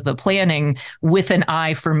stages of the planning with an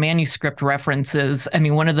eye for manuscript references, I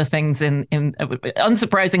mean, one of the things in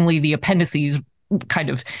unsurprisingly, the appendices kind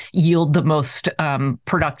of yield the most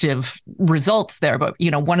productive results there. But,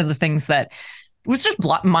 one of the things that was just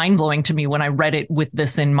mind-blowing to me when I read it with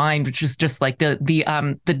this in mind, which is just like the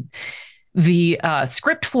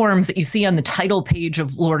script forms that you see on the title page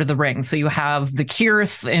of Lord of the Rings. So you have the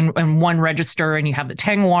Cirith in one register, and you have the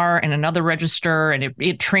Tengwar in another register, and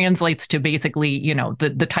it translates to basically,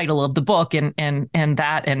 the title of the book and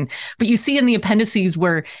that. But you see in the appendices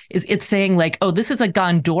where it's saying like, oh, this is a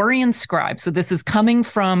Gondorian scribe. So this is coming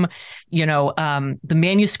from, the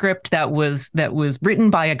manuscript that was written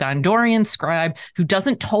by a Gondorian scribe who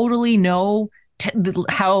doesn't totally know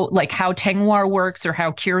how Tengwar works or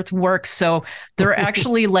how Cirith works. So there are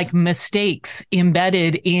actually like mistakes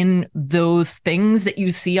embedded in those things that you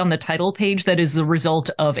see on the title page that is the result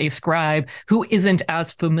of a scribe who isn't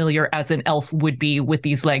as familiar as an elf would be with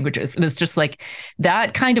these languages. And it's just like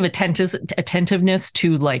that kind of attentiveness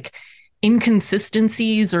to like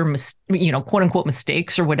inconsistencies or quote unquote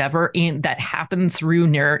mistakes or whatever that happen through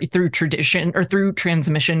tradition or through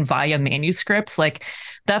transmission via manuscripts. Like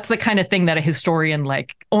that's the kind of thing that a historian,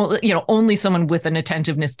 only someone with an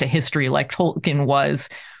attentiveness to history like Tolkien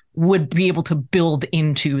would be able to build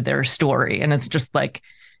into their story. And it's just like,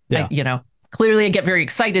 clearly I get very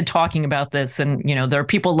excited talking about this. And, there are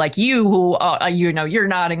people like you who, you're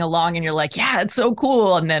nodding along and you're like, yeah, it's so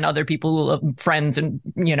cool. And then other people, friends and,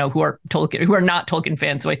 who are not Tolkien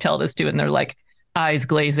fans, who I tell this to, and they're like, eyes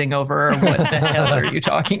glazing over, what the hell are you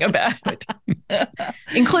talking about?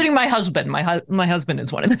 Including my husband. My husband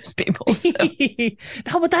is one of those people. So.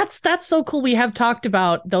 No, but that's so cool. We have talked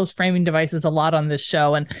about those framing devices a lot on this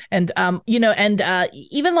show, and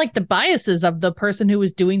even like the biases of the person who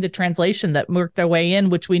was doing the translation that worked their way in,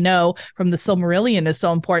 which we know from the Silmarillion is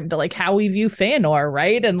so important to like how we view Feanor,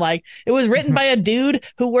 right? And like it was written by a dude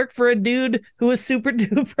who worked for a dude who was super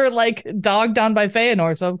duper like dogged on by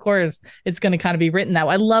Feanor, so of course it's going to kind of be written that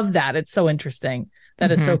way. I love that. It's so interesting.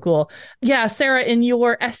 That is so cool. Yeah, Sarah, in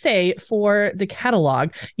your essay for the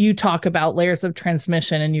catalog, you talk about layers of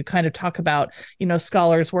transmission, and you kind of talk about,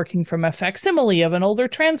 scholars working from a facsimile of an older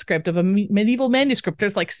transcript of a medieval manuscript.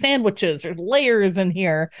 There's like sandwiches, there's layers in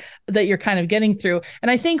here that you're kind of getting through. And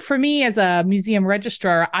I think for me as a museum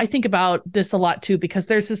registrar, I think about this a lot too, because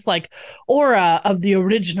there's this like aura of the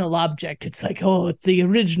original object. It's like, oh, it's the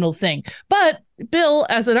original thing. But Bill,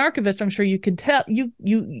 as an archivist, I'm sure you can tell you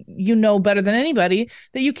know better than anybody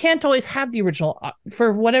that you can't always have the original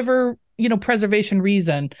for whatever preservation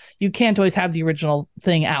reason. You can't always have the original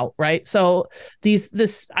thing out, right? So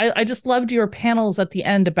I just loved your panels at the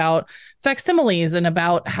end about facsimiles and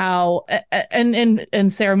about how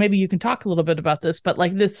and Sarah, maybe you can talk a little bit about this, but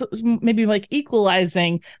like this maybe like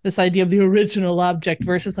equalizing this idea of the original object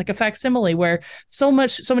versus like a facsimile, where so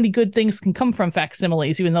many good things can come from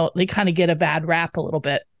facsimiles, even though they kind of get a bad rap a little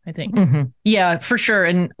bit, I think. Mm-hmm. Yeah, for sure.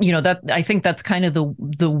 And, that I think that's kind of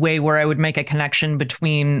the way where I would make a connection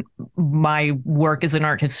between my work as an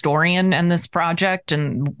art historian and this project,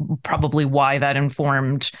 and probably why that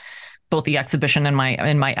informed both the exhibition and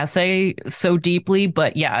my essay so deeply.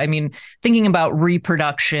 But yeah, I mean, thinking about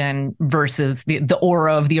reproduction versus the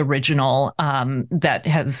aura of the original that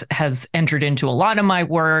has entered into a lot of my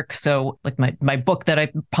work. So like my book that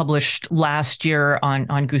I published last year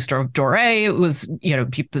on Gustave Doré, it was,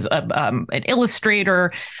 an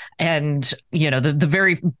illustrator. And, the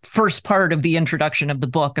very first part of the introduction of the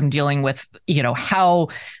book, I'm dealing with, how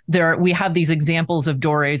we have these examples of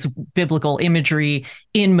Doré's biblical imagery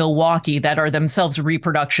in Milwaukee that are themselves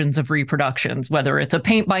reproductions of reproductions, whether it's a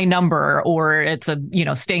paint by number or it's a,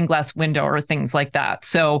 stained glass window or things like that.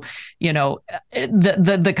 So,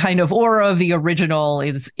 the kind of aura of the original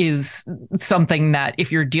is something that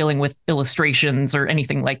if you're dealing with illustrations or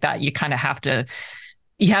anything like that, you kind of have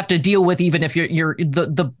to deal with, even if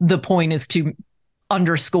the point is to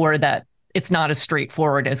underscore that it's not as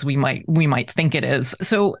straightforward as we might think it is.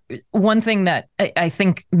 So one thing that I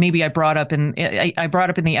think maybe I brought up in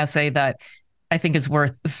the essay that I think is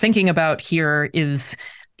worth thinking about here is,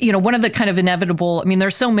 one of the kind of inevitable, I mean,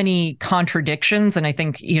 there's so many contradictions. And I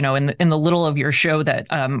think, in the little of your show that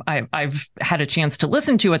I've had a chance to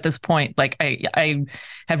listen to at this point, like I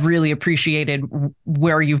have really appreciated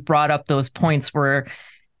where you've brought up those points where,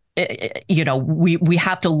 we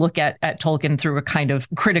have to look at Tolkien through a kind of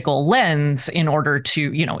critical lens in order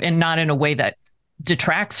to, and not in a way that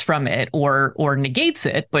detracts from it or negates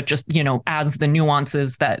it, but just, adds the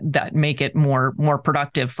nuances that make it more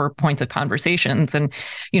productive for points of conversations. And,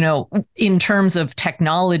 in terms of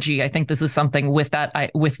technology, I think this is something with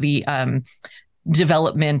the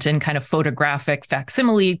development and kind of photographic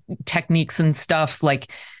facsimile techniques and stuff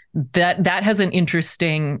like that has an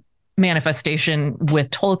interesting manifestation with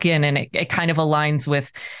Tolkien. And it kind of aligns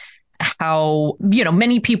with how,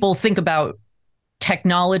 many people think about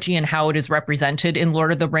technology and how it is represented in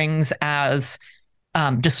Lord of the Rings as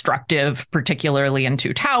destructive, particularly in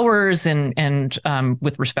Two Towers and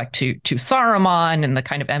with respect to Saruman and the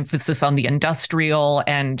kind of emphasis on the industrial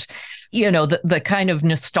and, the kind of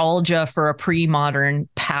nostalgia for a pre-modern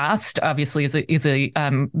past obviously is a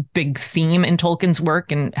big theme in Tolkien's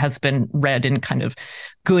work and has been read in kind of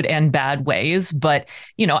good and bad ways. But,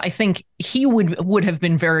 I think he would have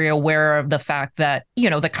been very aware of the fact that,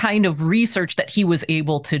 the kind of research that he was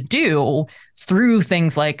able to do through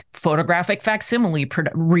things like photographic facsimile,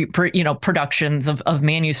 productions of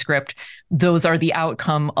manuscript, those are the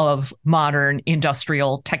outcome of modern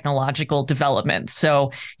industrial technological development.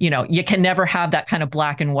 So, you can never have that kind of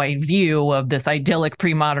black and white view of this idyllic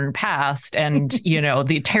pre-modern past and,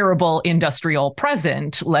 the terrible industrial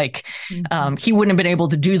present. Like, he wouldn't have been able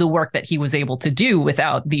to do the work that he was able to do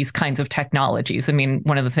without these kinds of technologies. I mean,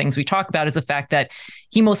 one of the things we talk about is the fact that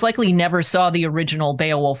he most likely never saw the original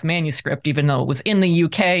Beowulf manuscript, even though it was in the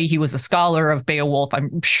UK. He was a scholar of Beowulf.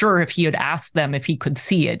 I'm sure if he had asked them if he could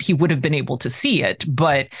see it, he would have been able to see it,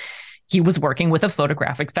 but he was working with a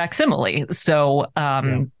photographic facsimile. So,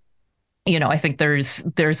 I think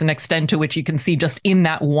there's an extent to which you can see just in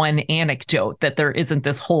that one anecdote that there isn't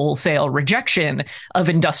this wholesale rejection of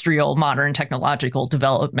industrial modern technological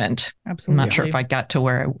development. Absolutely. I'm not sure if I got to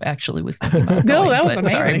where I actually was thinking about No, going, that was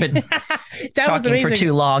amazing. Sorry, I've been that talking was amazing. for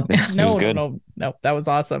too long. No, that was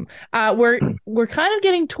awesome. We're kind of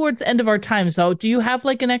getting towards the end of our time. So do you have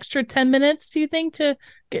like an extra 10 minutes, do you think,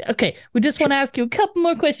 okay, we just want to ask you a couple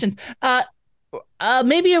more questions.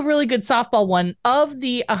 Maybe a really good softball one. Of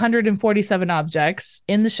the 147 objects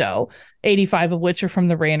in the show, 85 of which are from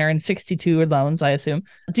the Rainer and 62 are loans, I assume.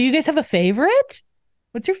 Do you guys have a favorite?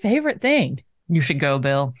 What's your favorite thing? You should go,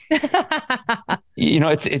 Bill.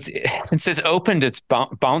 It's since it's opened, it's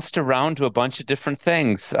bounced around to a bunch of different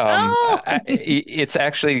things. It's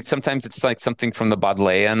actually sometimes it's like something from the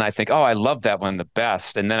Baudelaire, and I think, oh, I love that one the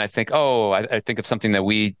best, and then I think, oh, I think of something that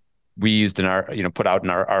we used in our, put out in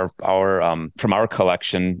our from our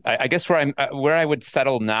collection. I guess where I would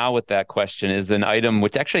settle now with that question is an item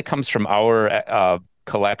which actually comes from our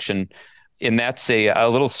collection, and that's a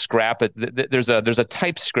little scrap. There's a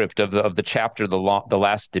typescript of the chapter, the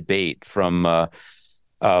last debate from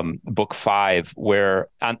book 5, where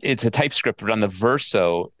it's a typescript, but on the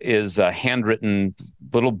verso is a handwritten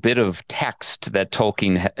little bit of text that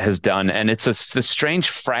Tolkien has done, and it's this strange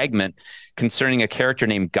fragment concerning a character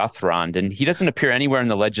named Guthrond, and he doesn't appear anywhere in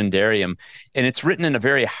the Legendarium, and it's written in a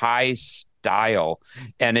very high style,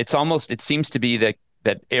 and it seems to be that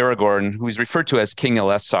Aragorn, who is referred to as King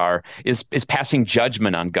Elessar, is passing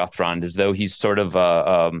judgment on Guthrond as though he's sort of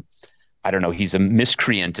I don't know, he's a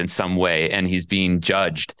miscreant in some way, and he's being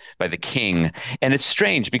judged by the king. And it's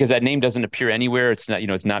strange because that name doesn't appear anywhere. It's not,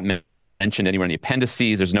 it's not mentioned anywhere in the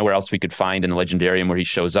appendices. There's nowhere else we could find in the Legendarium where he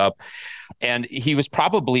shows up. And he was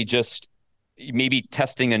probably just maybe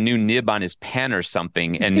testing a new nib on his pen or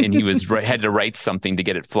something, and he was had to write something to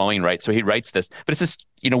get it flowing right. So he writes this, but it's just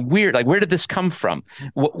weird. Like, where did this come from?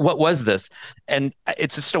 What was this? And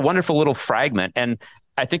it's just a wonderful little fragment, and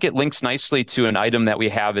I think it links nicely to an item that we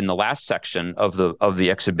have in the last section of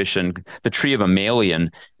the exhibition, the Tree of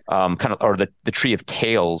Amalian. Or the Tree of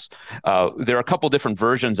Tales. There are a couple different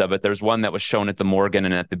versions of it. There's one that was shown at the Morgan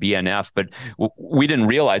and at the BNF, but we didn't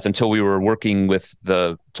realize until we were working with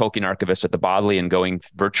the Tolkien archivist at the Bodleian and going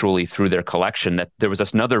virtually through their collection that there was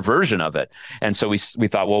another version of it. And so we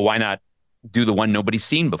thought, well, why not do the one nobody's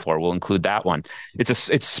seen before? We'll include that one.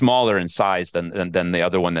 It's smaller in size than the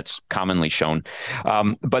other one that's commonly shown.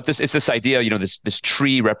 But it's this idea, this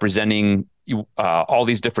tree representing all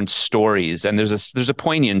these different stories, and there's a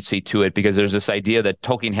poignancy to it because there's this idea that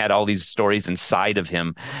Tolkien had all these stories inside of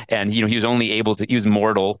him, and he was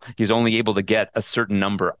mortal. He was only able to get a certain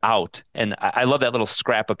number out, and I love that little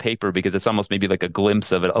scrap of paper because it's almost maybe like a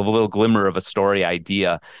glimpse of it, of a little glimmer of a story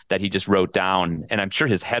idea that he just wrote down, and I'm sure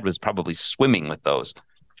his head was probably swimming with those.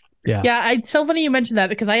 Yeah. It's so funny you mentioned that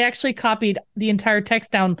because I actually copied the entire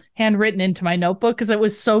text down handwritten into my notebook because it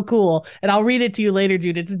was so cool. And I'll read it to you later,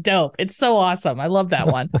 Jude. It's dope. It's so awesome. I love that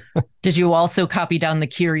one. Did you also copy down the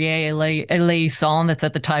Kyrie eleison that's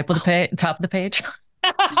at the top of the page?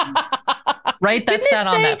 Right? That's not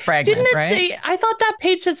on that fragment, didn't it right? say, I thought that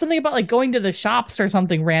page said something about like going to the shops or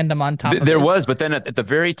something random on top of it. There was, but then at the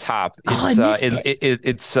very top,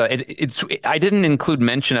 it's I didn't include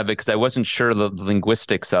mention of it because I wasn't sure the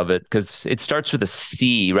linguistics of it because it starts with a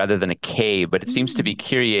C rather than a K, but it seems to be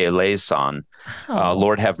Kyrie eleison,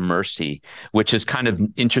 Lord have mercy, which is kind of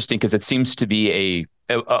interesting because it seems to be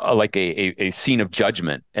like a scene of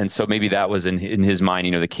judgment, and so maybe that was in his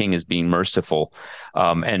mind. The king is being merciful,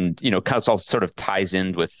 and it all sort of ties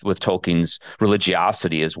in with Tolkien's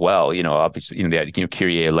religiosity as well. Obviously, the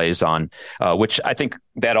Kyrie eleison, which I think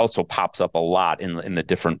that also pops up a lot in the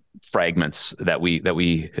different fragments that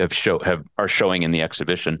we are showing in the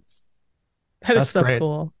exhibition. That's so great.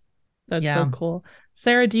 Cool. That's so cool.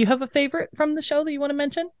 Sarah, do you have a favorite from the show that you want to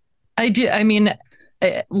mention? I do. I mean,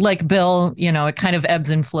 like Bill, it kind of ebbs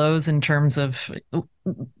and flows in terms of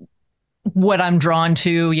what I'm drawn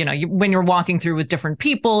to. When you're walking through with different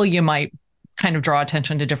people, you might kind of draw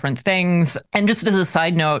attention to different things. And just as a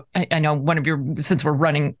side note, I know since we're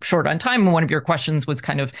running short on time, one of your questions was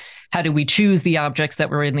kind of how do we choose the objects that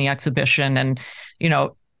were in the exhibition? And,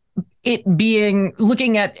 it being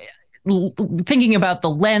thinking about the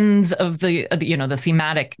lens of the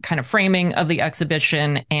thematic kind of framing of the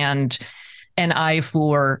exhibition and an eye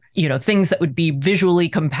for, things that would be visually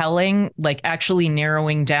compelling, like actually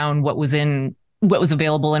narrowing down what was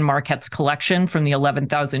available in Marquette's collection from the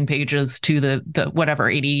 11,000 pages to the whatever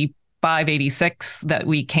 85, 86 that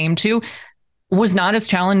we came to was not as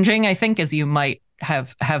challenging, I think, as you might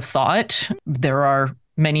have thought. There are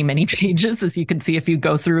many, many pages, as you can see if you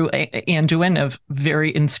go through Anduin, of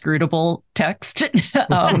very inscrutable text.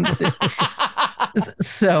 And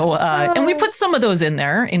we put some of those in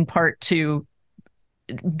there in part to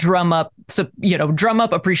drum up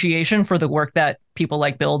appreciation for the work that people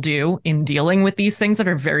like Bill do in dealing with these things that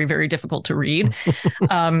are very, very difficult to read.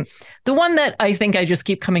 The one that I think I just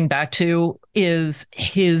keep coming back to is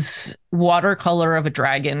his watercolor of a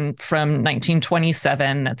dragon from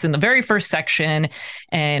 1927. That's in the very first section,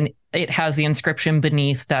 and it has the inscription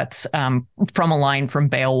beneath that's from a line from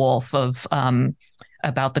Beowulf of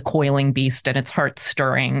about the coiling beast and its heart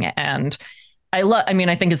stirring. And I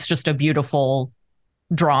think it's just a beautiful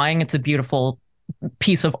drawing. It's a beautiful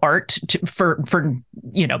piece of art for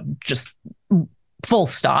just full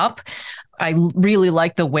stop. I really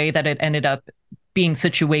like the way that it ended up being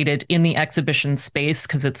situated in the exhibition space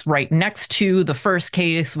because it's right next to the first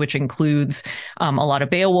case, which includes a lot of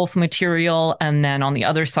Beowulf material. And then on the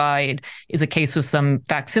other side is a case with some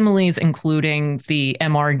facsimiles, including the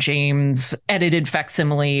M.R. James edited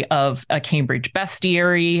facsimile of a Cambridge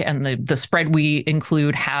bestiary. And the spread we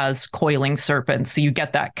include has coiling serpents. So you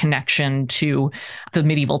get that connection to the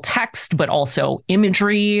medieval text, but also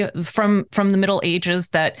imagery from the Middle Ages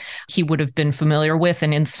that he would have been familiar with,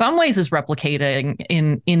 and in some ways is replicated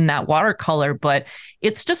in that watercolor. But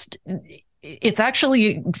it's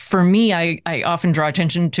actually, for me, I often draw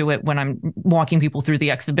attention to it when I'm walking people through the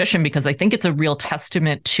exhibition because I think it's a real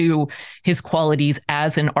testament to his qualities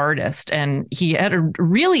as an artist. And he had a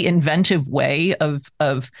really inventive way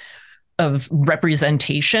of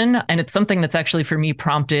representation. And it's something that's actually, for me,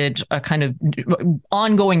 prompted a kind of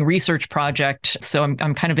ongoing research project. So I'm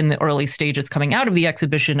kind of in the early stages coming out of the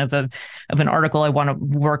exhibition of an article I want to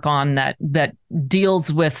work on that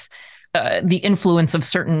deals with the influence of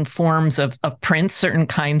certain forms of prints, certain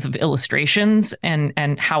kinds of illustrations,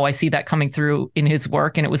 and how I see that coming through in his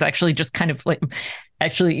work. And it was actually just kind of like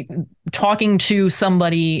actually talking to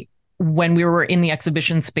somebody when we were in the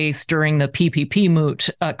exhibition space during the PPP moot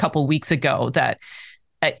a couple weeks ago that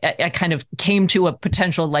I kind of came to a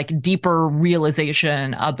potential like deeper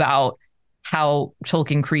realization about how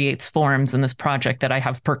Tolkien creates forms in this project that I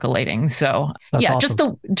have percolating. So That's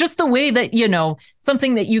awesome. just the way that,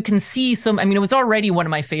 something that you can see it was already one of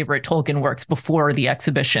my favorite Tolkien works before the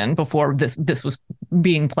exhibition, before this was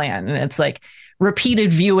being planned. And it's like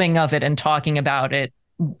repeated viewing of it and talking about it,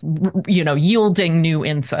 yielding new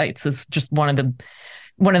insights is just one of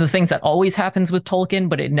the things that always happens with Tolkien,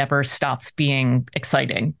 but it never stops being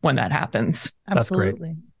exciting when that happens. That's Absolutely.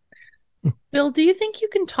 great. Bill, do you think you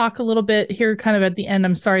can talk a little bit here kind of at the end?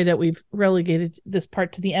 I'm sorry that we've relegated this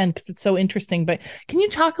part to the end because it's so interesting, but can you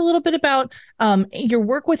talk a little bit about your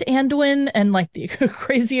work with Anduin and like the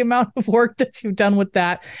crazy amount of work that you've done with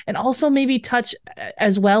that, and also maybe touch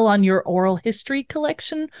as well on your oral history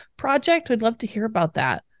collection project? We'd love to hear about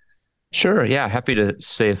that. Sure. Yeah. Happy to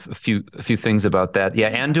say a few things about that.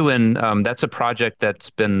 Yeah. Anduin, that's a project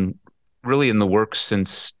that's been really in the works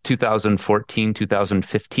since 2014,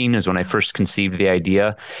 2015 is when I first conceived the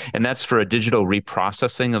idea. And that's for a digital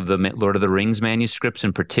reprocessing of the Lord of the Rings manuscripts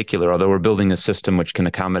in particular, although we're building a system which can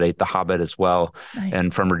accommodate The Hobbit as well, Nice.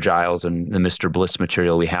 and Farmer Giles and the Mr. Bliss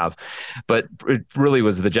material we have. But it really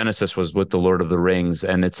was, the genesis was with the Lord of the Rings.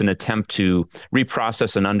 And it's an attempt to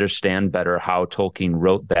reprocess and understand better how Tolkien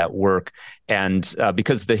wrote that work. And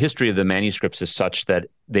because the history of the manuscripts is such that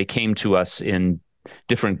they came to us in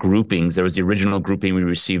different groupings. There was the original grouping we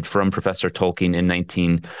received from Professor Tolkien in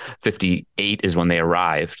 1958 is when they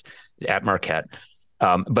arrived at Marquette.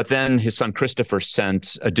 But then his son Christopher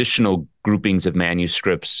sent additional groupings of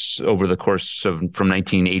manuscripts over the course of from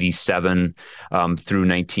 1987 through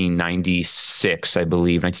 1996, I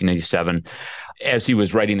believe, 1997. As he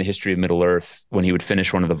was writing the history of Middle Earth, when he would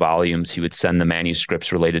finish one of the volumes, he would send the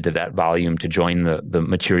manuscripts related to that volume to join the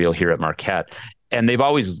material here at Marquette. And they've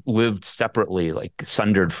always lived separately, like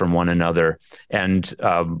sundered from one another. And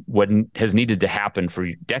what has needed to happen for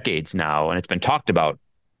decades now, and it's been talked about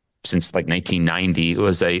since like 1990,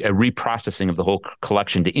 was a reprocessing of the whole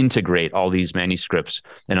collection to integrate all these manuscripts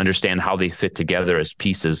and understand how they fit together as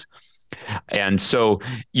pieces. And so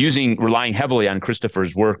relying heavily on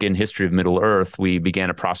Christopher's work in History of Middle Earth, we began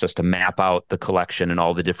a process to map out the collection and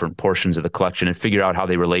all the different portions of the collection and figure out how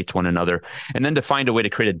they relate to one another. And then to find a way to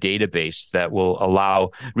create a database that will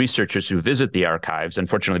allow researchers who visit the archives.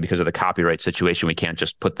 Unfortunately, because of the copyright situation, we can't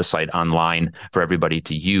just put the site online for everybody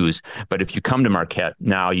to use. But if you come to Marquette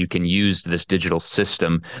now, you can use this digital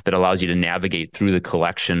system that allows you to navigate through the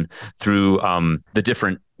collection, through the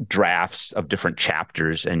different drafts of different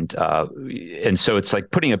chapters, and so it's like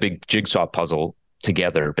putting a big jigsaw puzzle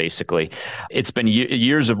together. Basically, it's been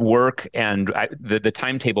years of work, and the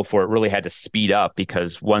timetable for it really had to speed up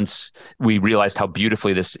because once we realized how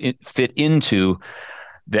beautifully this fit into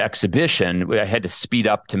the exhibition, I had to speed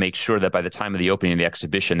up to make sure that by the time of the opening of the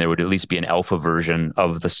exhibition, there would at least be an alpha version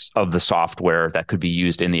of the software that could be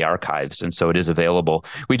used in the archives. And so it is available.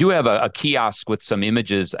 We do have a kiosk with some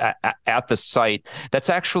images at the site.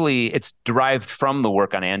 It's derived from the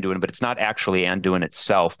work on Anduin, but it's not actually Anduin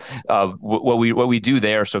itself. What we do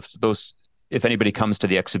there, so if anybody comes to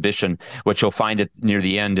the exhibition, what you'll find near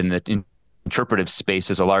the end in the interpretive space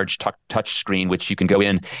is a large touch screen, which you can go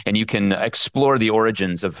in and you can explore the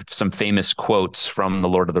origins of some famous quotes from the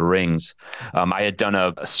Lord of the Rings. I had done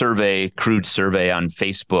a crude survey on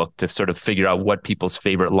Facebook to sort of figure out what people's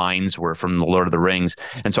favorite lines were from the Lord of the Rings.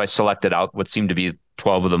 And so I selected out what seemed to be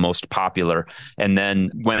 12 of the most popular and then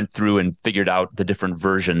went through and figured out the different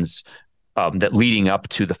versions that leading up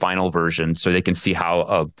to the final version, so they can see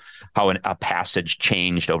how a passage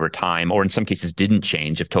changed over time, or in some cases didn't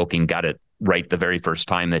change if Tolkien got it right the very first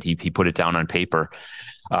time that he put it down on paper.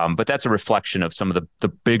 But that's a reflection of some of the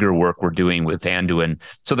bigger work we're doing with Anduin.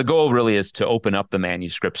 So the goal really is to open up the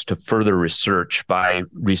manuscripts to further research by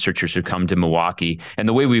researchers who come to Milwaukee. And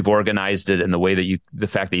the way we've organized it and the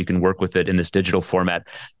fact that you can work with it in this digital format,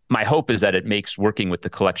 my hope is that it makes working with the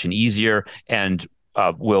collection easier and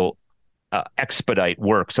will expedite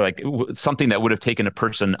work. So like something that would have taken a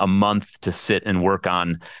person a month to sit and work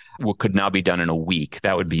on could now be done in a week.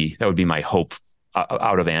 That would be my hope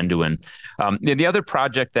out of Anduin. The other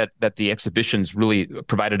project that the exhibitions really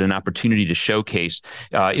provided an opportunity to showcase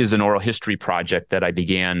is an oral history project that I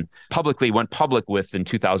went public with in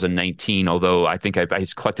 2019, although I think I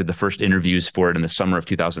collected the first interviews for it in the summer of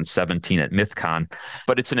 2017 at MythCon.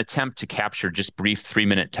 But it's an attempt to capture just brief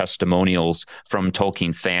 3-minute testimonials from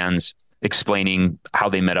Tolkien fans explaining how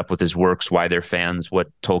they met up with his works, why they're fans, what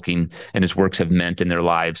Tolkien and his works have meant in their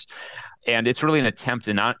lives. And it's really an attempt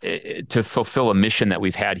to fulfill a mission that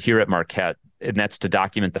we've had here at Marquette, and that's to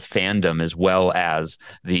document the fandom as well as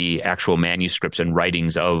the actual manuscripts and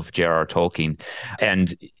writings of J.R.R. Tolkien.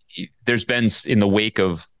 And there's been, in the wake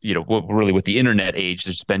of, really with the internet age,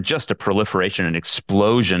 there's been just a proliferation and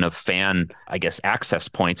explosion of fan, access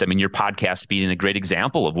points. I mean, your podcast being a great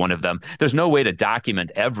example of one of them. There's no way to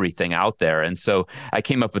document everything out there. And so I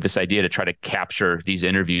came up with this idea to try to capture these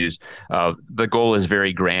interviews. The goal is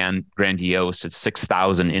very grandiose. It's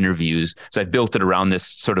 6,000 interviews. So I built it around this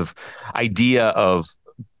sort of idea of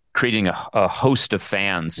creating a host of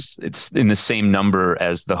fans. It's in the same number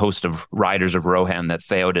as the host of Riders of Rohan that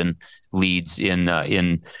Theoden leads in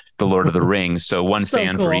The Lord of the Rings. So one So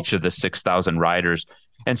fan cool. for each of the 6,000 riders.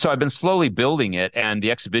 And so I've been slowly building it, and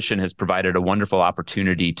the exhibition has provided a wonderful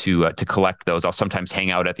opportunity to collect those. I'll sometimes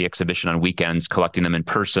hang out at the exhibition on weekends, collecting them in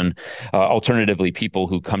person. Alternatively, people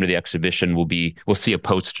who come to the exhibition will see a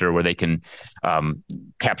poster where they can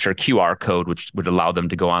capture a QR code, which would allow them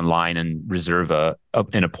to go online and reserve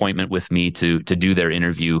an appointment with me to do their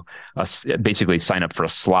interview. Basically, sign up for a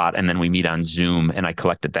slot, and then we meet on Zoom, and I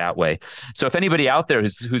collect it that way. So if anybody out there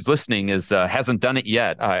who's listening hasn't done it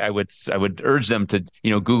yet, I would urge them to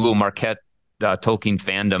Google Marquette Tolkien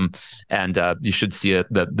fandom, and you should see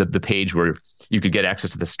the page where you could get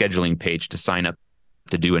access to the scheduling page to sign up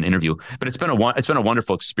to do an interview. But it's been a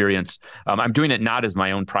wonderful experience. I'm doing it not as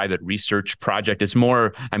my own private research project. It's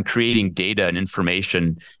more I'm creating data and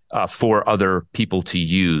information for other people to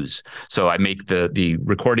use. So I make the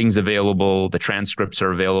recordings available, the transcripts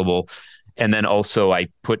are available. And then also I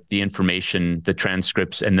put the information, the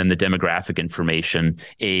transcripts, and then the demographic information,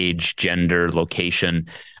 age, gender, location,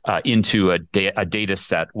 into a data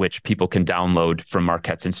set, which people can download from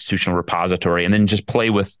Marquette's institutional repository, and then just play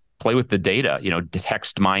with the data,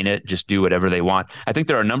 text mine it, just do whatever they want. I think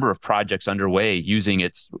there are a number of projects underway using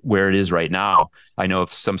it where it is right now. I know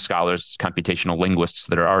of some scholars, computational linguists,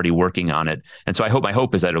 that are already working on it. And so my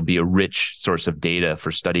hope is that it'll be a rich source of data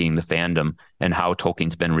for studying the fandom and how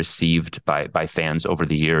Tolkien's been received by fans over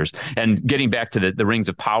the years. And getting back to the Rings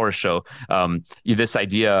of Power show, this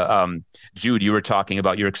idea, Jude, you were talking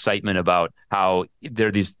about your excitement about how there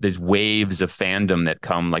are these waves of fandom that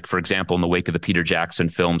come, like, for example, in the wake of the Peter Jackson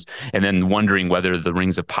films, and then wondering whether the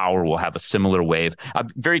Rings of Power will have a similar wave. I'm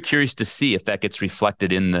very curious to see if that gets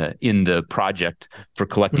reflected in the project for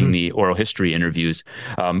collecting the oral history interviews,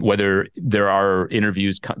 whether there are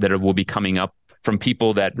interviews that will be coming up from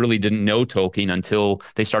people that really didn't know Tolkien until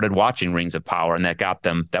they started watching Rings of Power, and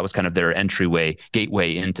that was kind of their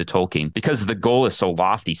gateway into Tolkien. Because the goal is so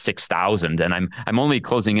lofty, 6,000, and I'm only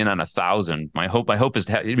closing in on 1,000. My hope is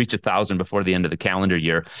to reach 1,000 before the end of the calendar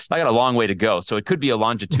year. I got a long way to go, so it could be a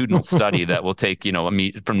longitudinal study that will take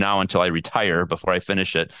from now until I retire before I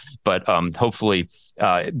finish it. But hopefully,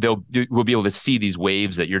 we'll be able to see these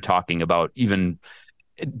waves that you're talking about, even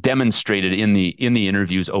demonstrated in the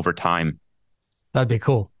interviews over time. That'd be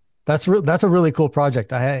cool. That's a really cool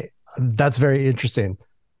project. That's very interesting.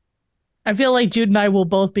 I feel like Jude and I will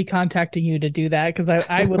both be contacting you to do that, because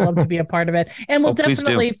I would love to be a part of it. And we'll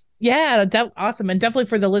definitely, awesome. And definitely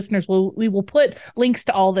for the listeners, we will put links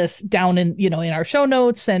to all this down in our show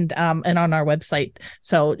notes and on our website.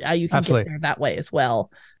 So you can get there that way as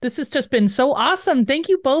well. This has just been so awesome. Thank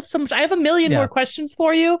you both so much. I have a million more questions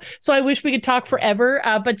for you, so I wish we could talk forever,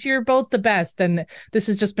 but you're both the best. And this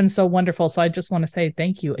has just been so wonderful. So I just want to say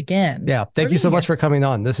thank you again. Yeah. Thank you so much for coming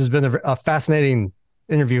on. This has been a fascinating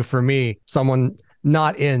interview for me, someone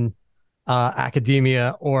not in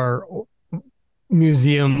academia or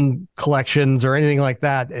museum collections or anything like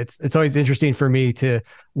that. It's always interesting for me to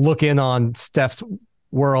look in on Steph's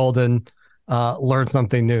world and learn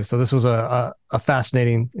something new. So this was a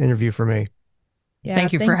fascinating interview for me. Yeah,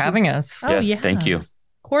 thank you for having us. Oh, yeah. Thank you. Of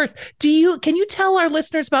course. Can you tell our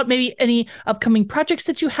listeners about maybe any upcoming projects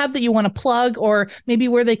that you have that you want to plug, or maybe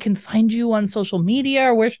where they can find you on social media,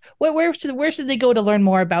 or where should they go to learn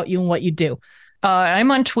more about you and what you do?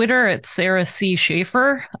 I'm on Twitter at Sarah C.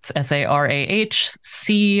 Schaefer. It's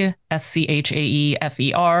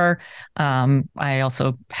SarahCschaefer. I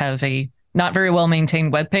also have a not very well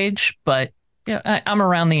maintained webpage, but I'm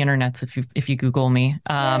around the internet if you Google me.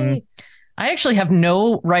 Right. I actually have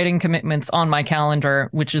no writing commitments on my calendar,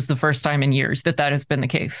 which is the first time in years that has been the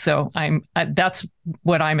case. So that's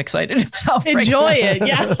what I'm excited about. Enjoy it.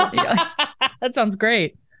 Yeah. That sounds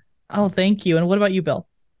great. Oh, thank you. And what about you, Bill?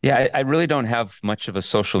 Yeah, I really don't have much of a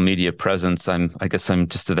social media presence. I guess I'm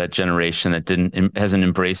just of that generation that hasn't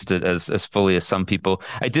embraced it as fully as some people.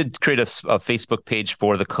 I did create a Facebook page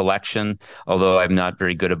for the collection, although I'm not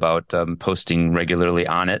very good about posting regularly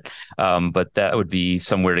on it. But that would be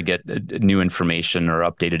somewhere to get new information or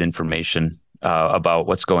updated information about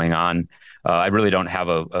what's going on. I really don't have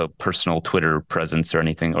a personal Twitter presence or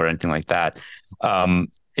anything like that.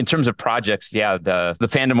 In terms of projects, the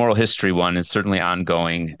fandom oral history one is certainly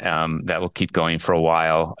ongoing. That will keep going for a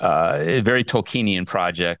while. A very Tolkienian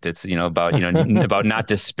project. It's about about not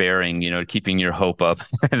despairing. Keeping your hope up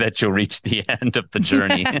that you'll reach the end of the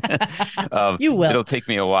journey. You will. It'll take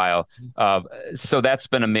me a while. So that's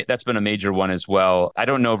been a major one as well. I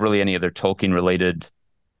don't know of really any other Tolkien related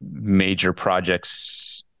major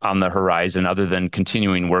projects on the horizon other than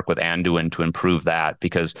continuing work with Anduin to improve that,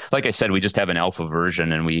 because like I said, we just have an alpha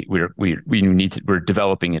version and we're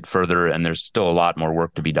developing it further, and there's still a lot more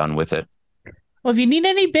work to be done with it. Well, if you need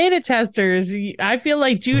any beta testers, I feel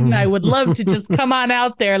like Jude and I would love to just come on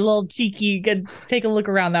out there, a little cheeky, take a look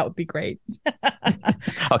around. That would be great.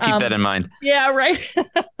 I'll keep that in mind. Yeah, right.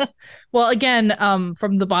 Well, again,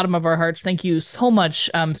 from the bottom of our hearts, thank you so much,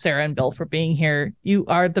 Sarah and Bill, for being here. You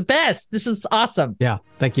are the best. This is awesome. Yeah,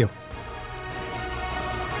 thank you.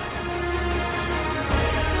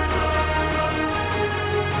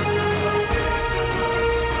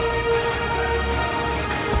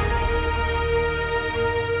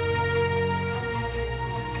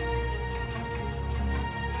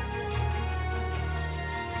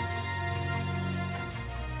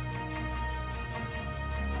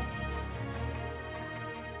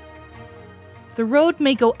 The road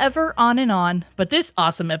may go ever on and on, but this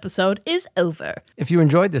awesome episode is over. If you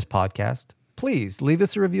enjoyed this podcast, please leave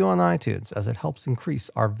us a review on iTunes, as it helps increase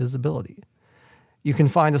our visibility. You can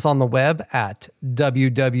find us on the web at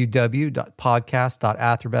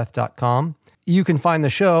www.podcast.athrobeth.com. You can find the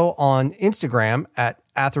show on Instagram at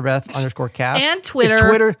athrobeth_cast. And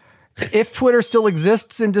Twitter. If Twitter still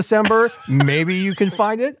exists in December, maybe you can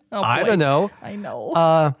find it. Oh, I boy. don't know. I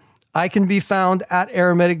know. I can be found at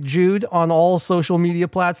Aromatic Jude on all social media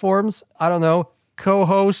platforms. I don't know.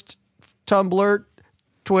 Co-host, Tumblr,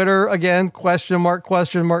 Twitter, again, question mark.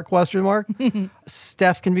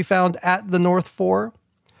 Steph can be found at The North 4.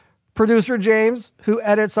 Producer James, who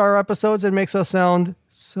edits our episodes and makes us sound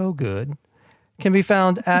so good, can be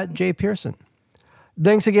found at Jay Pearson.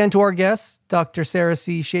 Thanks again to our guests, Dr. Sarah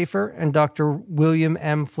C. Schaefer and Dr. William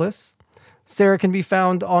M. Fliss. Sarah can be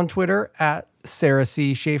found on Twitter at Sarah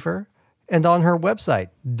C. Schaefer and on her website,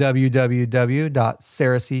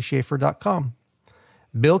 www.sarahcschaefer.com.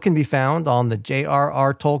 Bill can be found on the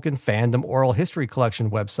J.R.R. Tolkien Fandom Oral History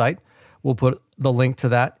Collection website. We'll put the link to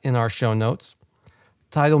that in our show notes.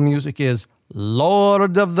 Title music is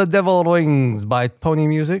Lord of the Devil Rings by Pony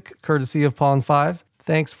Music, courtesy of Pawn 5.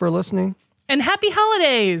 Thanks for listening. And happy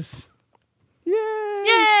holidays. Yay!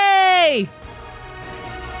 Yay!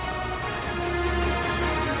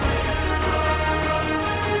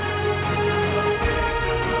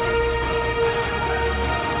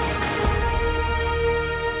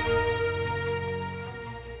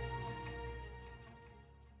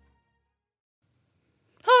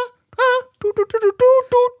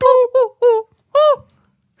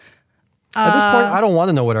 At this point, I don't want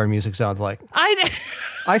to know what our music sounds like.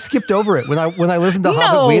 I skipped over it when I listened to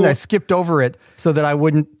Hobbit Ween. I skipped over it so that I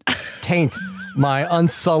wouldn't taint my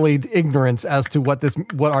unsullied ignorance as to what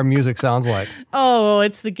our music sounds like. Oh,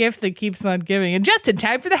 it's the gift that keeps on giving, and just in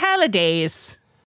time for the holidays.